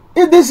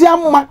 Ịdịzịa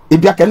mma,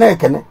 ịbịa kene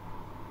ekene.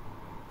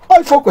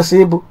 Ọ ifo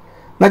kwesịrị ịbụ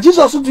na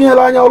Jizọs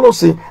tụnyere anya ọlụ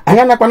si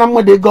anya nakwana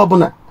mmadụ ego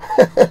ọbụla.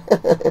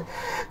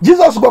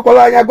 Jizọs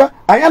gwakwara anya gwa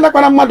anya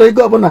nakwana mmadụ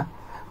ego ọbụla.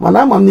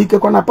 Mana ama m na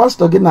ikekwa na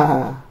pastọ gị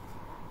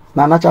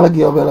na-anachara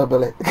gị obere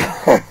obere.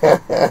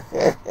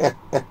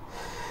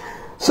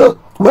 So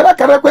were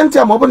akara ekwentị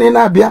a ma ọ bụ na ị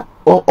na-abịa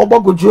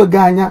ọgbagwoju oge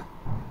anya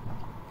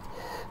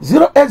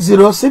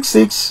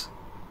 08066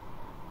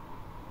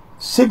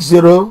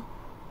 60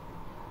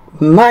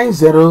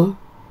 90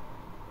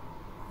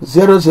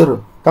 00.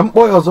 Ka m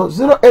kpọọ ya ọzọ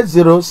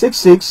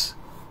 08066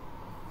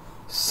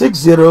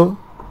 60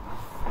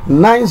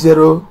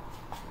 90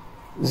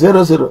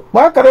 00.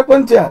 Kpọọ akara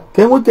ekwentị a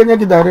ka enwe ike nye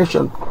gị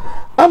direction.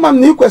 Ama m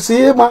na ị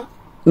kwesịrị ịma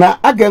na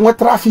a ga-enwe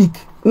trafik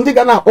ndị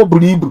ga na-akpọ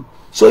buru ibu.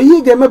 So ihe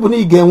ị ga-eme bụ na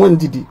ị ga-enwe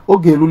ndidi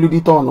oge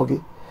erulirite ọnụ gị.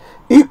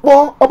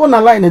 Ịkpọ ọ bụ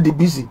na line dị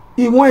busy,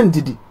 ị nwee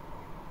ndidi,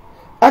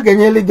 a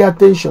ga-enyere gị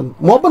attention.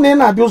 Ma ọ bụ na ị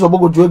na-abịa ụzọ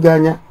gbagwoju oge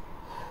anya,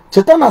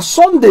 cheta na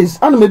Sundays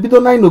ana m ebido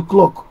 9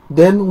 o'clock,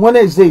 then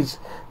Wednesdays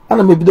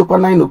ana m ebidokwa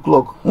 9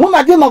 o'clock. Mụ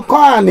na gị nọkọ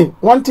anị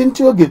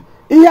nwantịntị oge,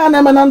 ihe a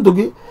na-eme na ndụ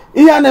gị,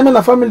 ihe a na-eme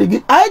na family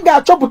gị. Anyị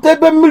ga-achọpụta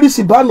ebe mmiri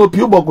si baa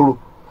n'opi ụgbọgụrụ,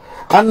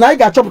 na anyị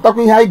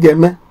ga-achọpụtakwa ihe anyị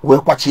ga-eme wee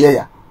kwachie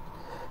ya.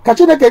 Ka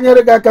Chineke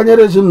nyere gị aka,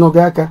 nyere ezinụlọ gị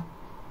aka.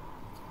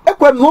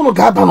 Ekwere na ụnụ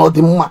ga-aba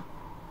n'ọdịmma.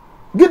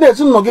 Gị na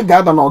ezinụlọ gị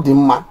ga-aba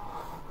n'ọdịmma,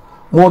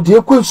 ma ọ dị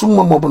ekwensu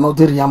mma ma ọ bụ na ọ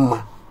dịrị ya mma.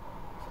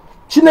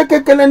 Chineke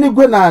kele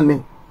n'igwe na anị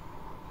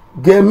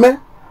ga-eme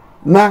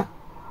na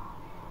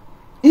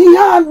ihe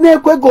a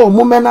na-ekweghị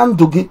omume na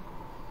ndụ gị,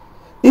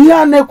 ihe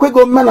a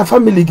na-ekweghị omume na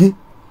family gị,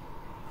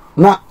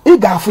 na ị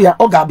ga-afụ ya,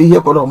 ọ ga-abụ ihe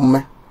kwere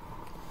omume.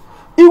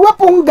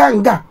 Iwepụ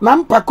nganga na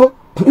mpako,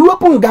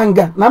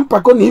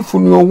 na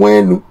ifuni onwe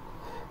elu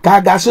ka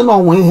a ga-asị na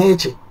onwe ihe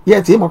eche,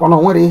 yet ịmakwa na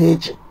onwere ihe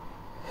eche.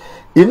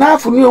 Ị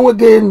na-afụni onwe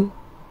gị elu,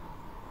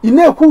 ị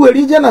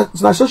na-ekwugheri ije na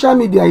social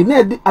media, ị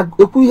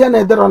na-ekwu ihe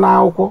na-edere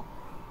n'akwụkwọ,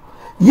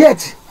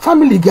 yet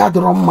family gị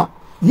adịrọ mma,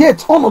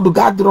 yet ọnọdụ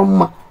gị adịrọ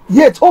mma,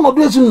 yet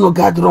ọnọdụ ezinụlọ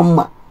gị adịrọ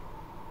mma.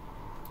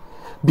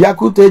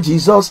 Bịakwute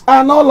Jizọs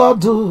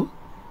anọlọdụ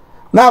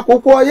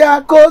n'akwụkwọ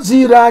ya ka o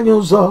ziri anyị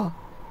ụzọ,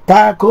 ka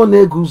akụ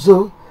na-eguzo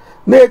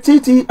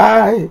n'etiti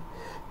anyị,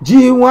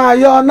 ji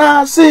nwayọọ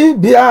na-asị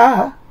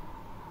bịa.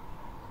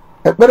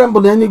 Ekpere mbụ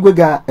na eluigwe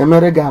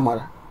ga-emere gị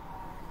amara,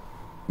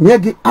 nye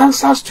gị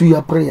answers to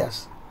your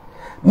prayers.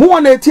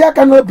 Mụnwa na-eti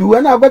aka n'obi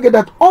wee na-agwa gị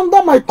that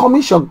under my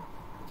commission,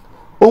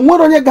 o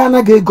nwere onye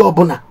ga-anaghị ego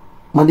ọbụla,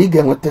 mana ị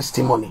ga-enwe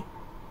testimony.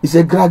 It's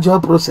a gradual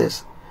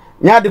process.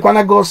 Nya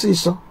adịkwana gị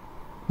ọsịsọ,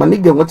 mana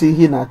ị ga-enweta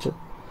ihe ị na-achọ.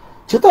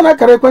 Cheta na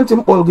akara ekwentị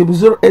m kpọrọ gị bụ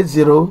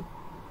 080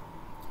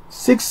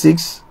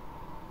 66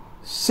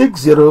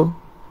 60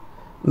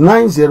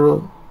 90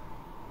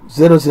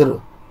 00.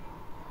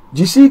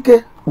 Jisi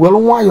ike welu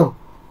nwayọ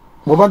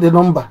maọba dị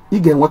nọmba ị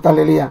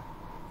ga-enwetalịrị ya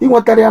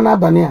inwetara ya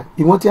n'abalị a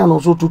inweta ya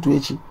n'ụzọ ụtụtụ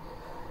echi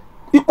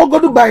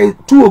ịkpọgodu by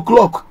 2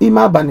 o'clock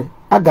ime abalị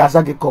a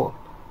ga-aza gị kọl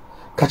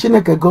ka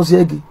Chineke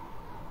gọzie gị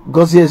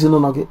gọzie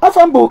ezinụlọ gị.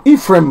 Afa m bụ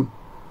Ephraim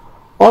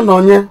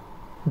Ononye,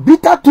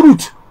 bitter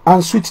truth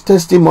and sweet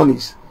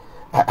testimonies.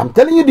 I am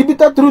telling you the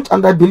bitter truth,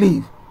 and I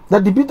believe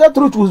that the bitter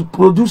truth will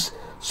produce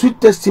sweet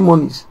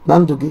testimonies na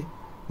ndụ gị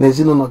na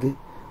ezinụlọ gị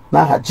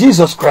n'aha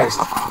Jesus Christ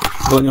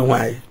onye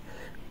nwanyị.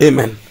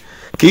 Amen.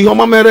 Ka ihe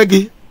ọma mere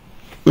gị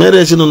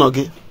mere ezinụlọ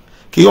gị,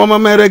 ka ihe ọma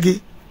mere gị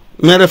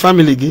mere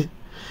family gị,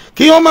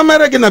 ka ihe ọma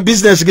mere gị na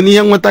business gị na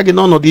ihe nweta gị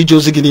n'ọnọdụ ije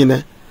ozi gị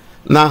niile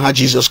n'aha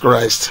Jesus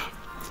Christ.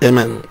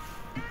 Amen.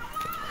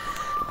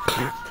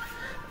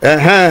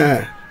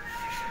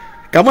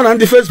 Ka mụ na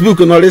ndị Facebook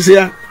nọrịsị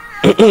ya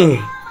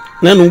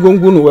nenu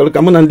ngwongwo unu were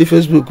ka mụ na ndị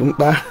Facebook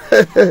mkpa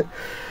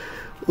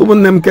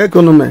ụmụnne m ka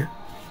ekonume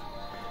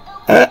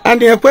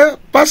anyị ekwe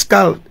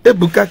Pascal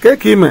Ebuka ka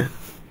eke ime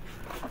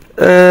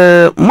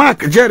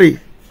Mark Jerry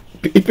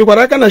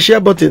ipikwara aka na share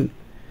button,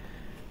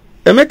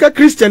 Emeka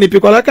Christian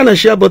ipikwara aka na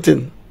share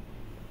button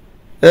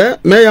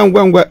mee ya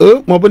ngwa ngwa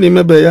maọbụ na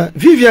imebe ya.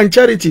 Vivian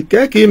Charity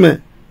ka eke ime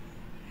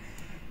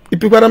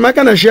ipikwara m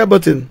aka na share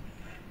button,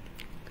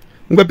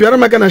 mgbe pịara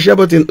maka na share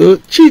button.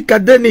 Chika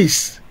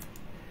Dennis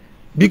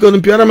biko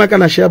pịara maka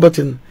na share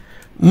button.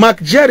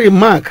 Mark Jerry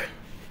Mark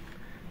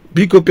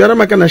biko pịara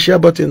maka na share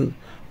button.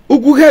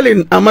 Ugwu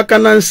Helen Amaka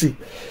Nancy,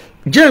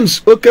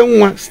 James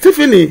Okenwa,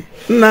 Stephanie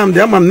Nnamdi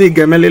ama m na ị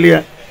ga-emelili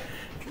ya.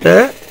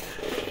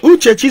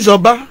 Uche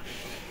Chizoba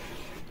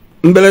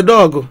Mbelede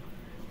Ọgụ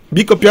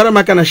biko pịara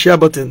maka na share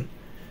button.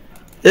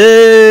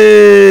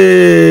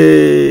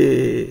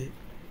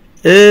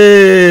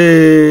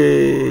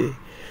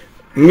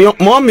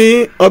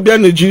 Mommy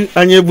Obianuju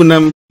anyị egbuna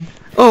m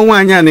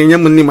nwaanyị a na-enye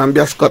m nri ma m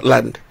bịa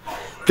Scotland.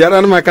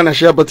 Pịara m aka na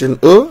share button.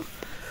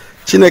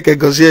 Chineke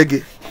gọzie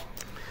gị.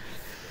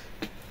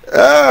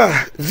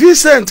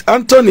 Vincent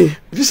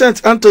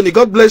Anthony,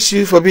 God bless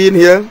you for being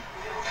here.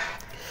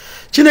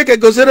 Chineke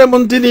gọziere m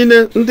ndị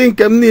niile, ndị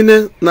nke m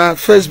niile na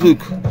Facebook.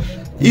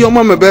 Ihe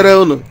ọma mebere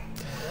unu.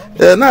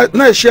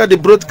 Na-share the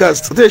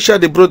broadcast.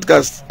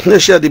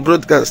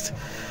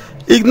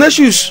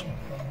 Ignatius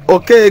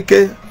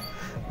Okeke,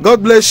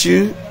 God bless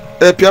you.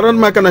 Pịara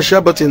m aka na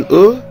share button.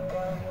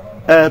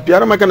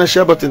 Pịara m aka na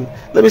share button.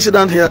 Let me sit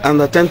down here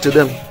and attend to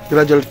them.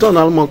 Gradually turn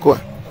almokwa.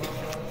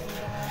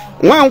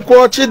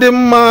 Nwankwọ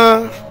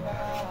Chidimma.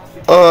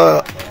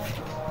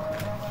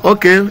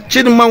 Okay,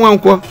 Chidimma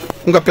Nwankwọ.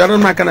 Ngwa pịara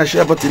m aka na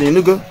share button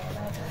inugo.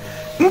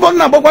 Mbọ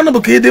na agbakwanụ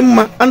bụ ka ịdị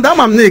mma. And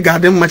ama m na ị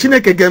ga-adị mma.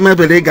 Chineke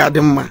ga-emebere ị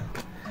ga-adị mma.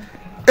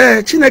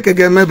 Chineke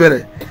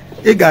ga-emebere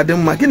ị ga-adị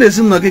mma. Gị na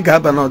ezinụlọ gị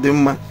ga-aba n'ọdị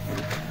mma.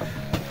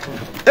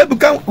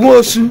 Ebuka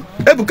Nwosu,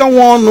 Ebuka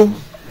Nwaọnụ,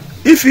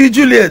 Ifi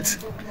Juliet,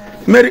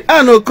 Mary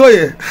Ann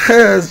Okoye,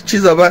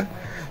 Chizoba,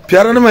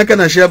 pịara m aka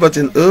na share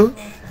button.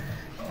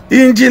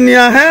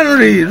 Engineer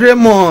Henry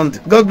Raymond,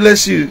 God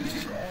bless you.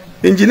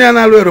 Engineer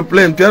na-alụ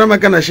aeroplane, pịara m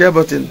aka na share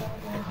button.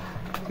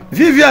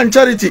 Vivian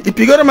Charity,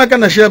 ipigoro m aka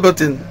na share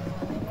button.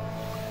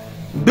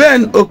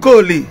 Ben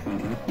Okoli,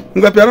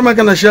 ngwa pịara m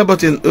aka na share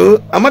button.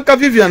 Amaka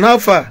Vivian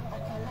Alpha,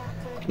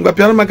 ngwa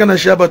pịara m aka na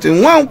share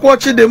button. Nwankwọ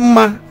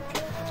Chidimma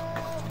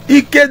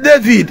Ike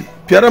David,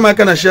 pịara m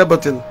aka na share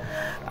button.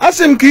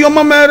 Asị m ka ihe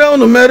ọma mere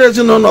unu mere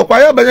ezinụlọ, kwa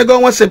ya banyego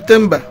ọnwa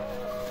Septemba.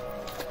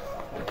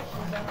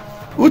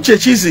 Uche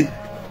Chizi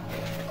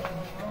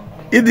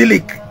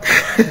Idilik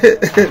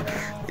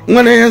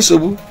nwere ihe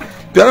nsogbu,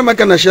 pịara m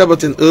aka na share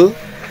button.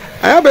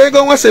 Anyị banyego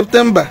ọnwa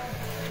Septemba,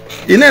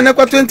 ị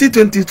na-enekwa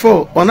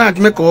 2024 ọ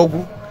na-eme ka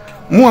ọgwụ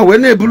mụa wee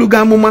na-ebulugo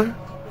amụma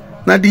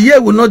na the year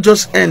will not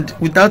just end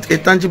without a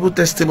tangible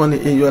testimony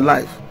in your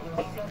life.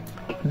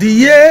 The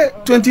year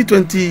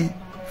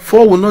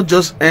 2024 will not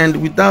just end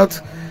without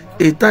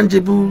a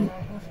tangible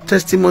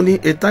testimony,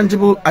 a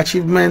tangible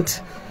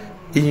achievement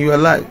in your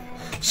life.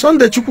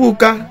 Sunday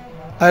Chukwuka,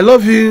 I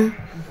love you.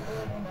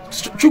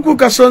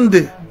 Chukwuka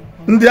Sunday,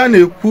 ndị a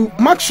na-ekwu.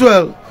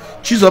 Maxwell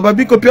Chizoba,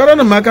 biko pịara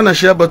m aka na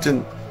share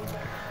button.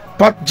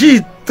 Pat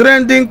G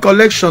Trending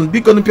Collection,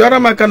 biko pịara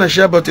m aka na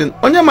share button.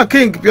 Onyema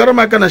King, pịara m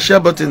aka na share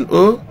button.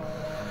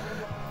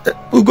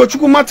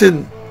 Ugochukwu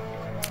Martin,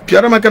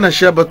 pịara m aka na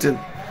share button.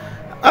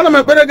 Ana m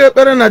ekpere gị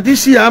ekpere na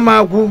this year ama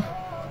agwụ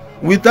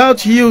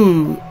without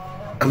you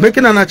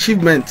making an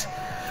achievement.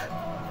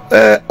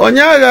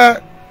 Onye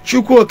agha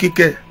Chukwu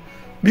Okike,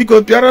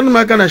 biko pịara m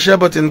aka na share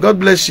button. God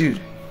bless you.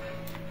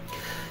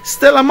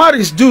 Stella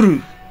Maris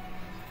Duru,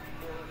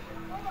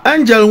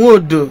 Angel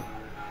Nwodo,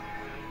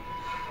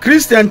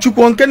 Christian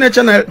Chukwu nke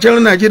na-echere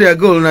Nigeria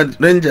goal na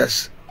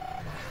Rangers.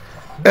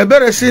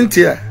 Ebere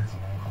Cynthia,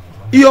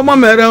 ihe ọma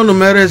mere unu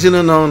mere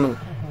ezinụlọ unu.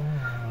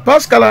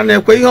 Pascal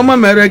na-ekwe ihe ọma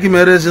mere gị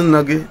mere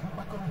ezinụlọ gị.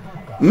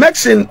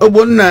 Maxine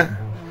Ogbonna,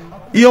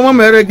 ihe ọma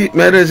mere gị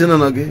mere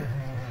ezinụlọ gị.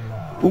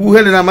 Ugwu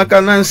Helen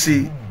Amaka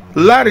Nancy,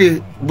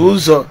 Larry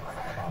Buzo,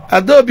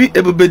 Adaobi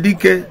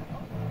Ebubedike.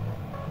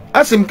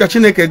 Asị m ka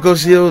Chineke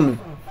gọzie unu.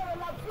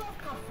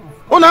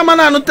 Unu ama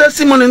na anụ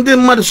testimony ndị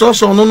mmadụ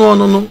sọsọ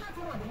ọnụnụ.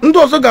 Ndị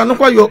ọzọ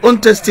ga-anụkwa your own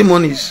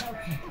testimonies.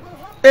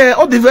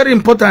 All the very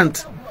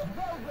important.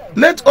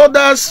 Let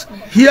others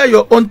hear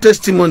your own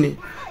testimony.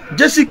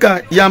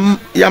 Jessica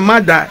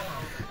Yamada.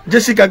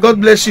 Jessica,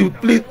 God bless you.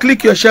 Please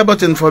click your share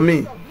button for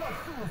me.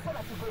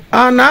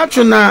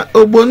 Anachuna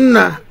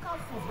Obonna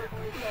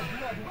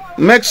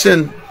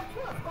Mexen.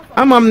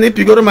 Amam ni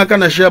pigoro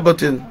makana share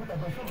button.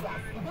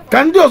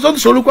 Can you also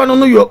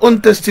know your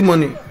own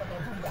testimony?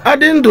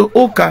 Adindo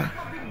Oka.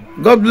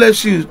 God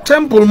bless you.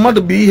 Temple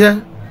mother be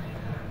here.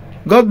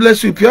 God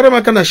bless you. Pure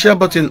makana share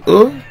button.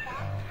 Oh,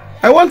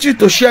 I want you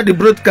to share the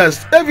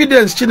broadcast.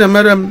 Evidence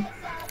Chinemerem.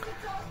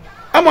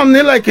 Amam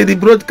ni like the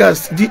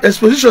broadcast, the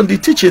exposition, the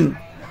teaching.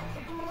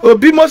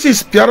 Obi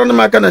Moses Pure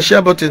makana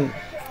share button.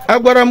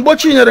 Agwarambo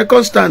Chinyere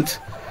constant.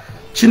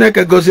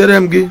 Chineke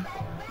gozerem gi.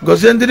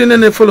 Gozendiri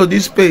nene follow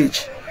this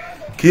page.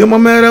 Kiyoma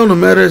mere unu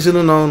mere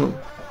zinu na unu.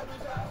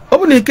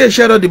 Open you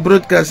share the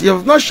broadcast. You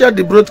have not shared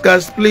the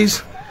broadcast,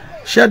 please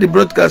share the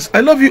broadcast.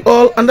 I love you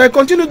all and I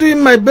continue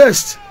doing my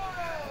best.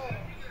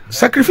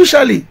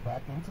 Sacrificially.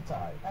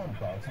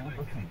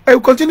 I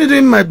will continue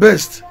doing my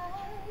best.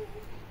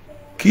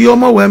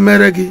 Kiyoma we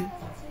meregi.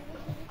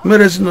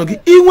 Merezinogi.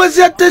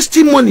 Inwezia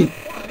testimony.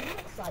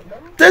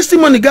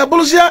 Testimony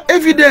gabolozia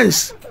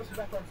evidence.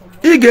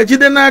 Ige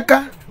jide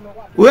n'aka.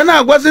 We na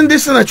agwazi ndị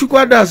si na Chukwu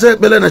ada aza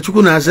ekpele na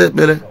Chukwu na aza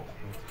ekpele.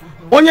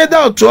 Onye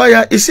da otu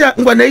ya isi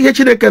ngwa na ihe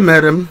Chineke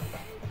mere m.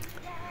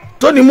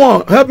 Tony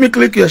Moore, help me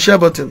click your share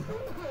button.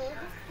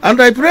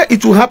 And I pray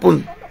it will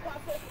happen.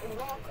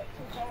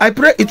 I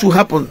pray it will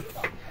happen.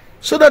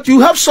 So that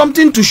you have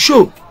something to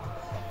show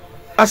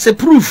as a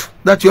proof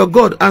that your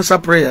God answer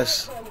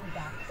prayers.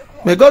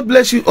 May God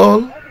bless you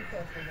all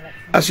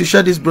as you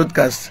share this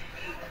broadcast.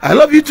 I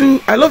love you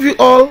too. I love you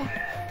all.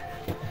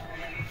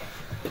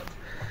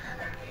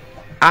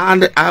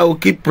 And I will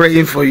keep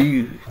praying for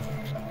you.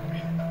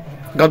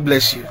 God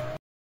bless you.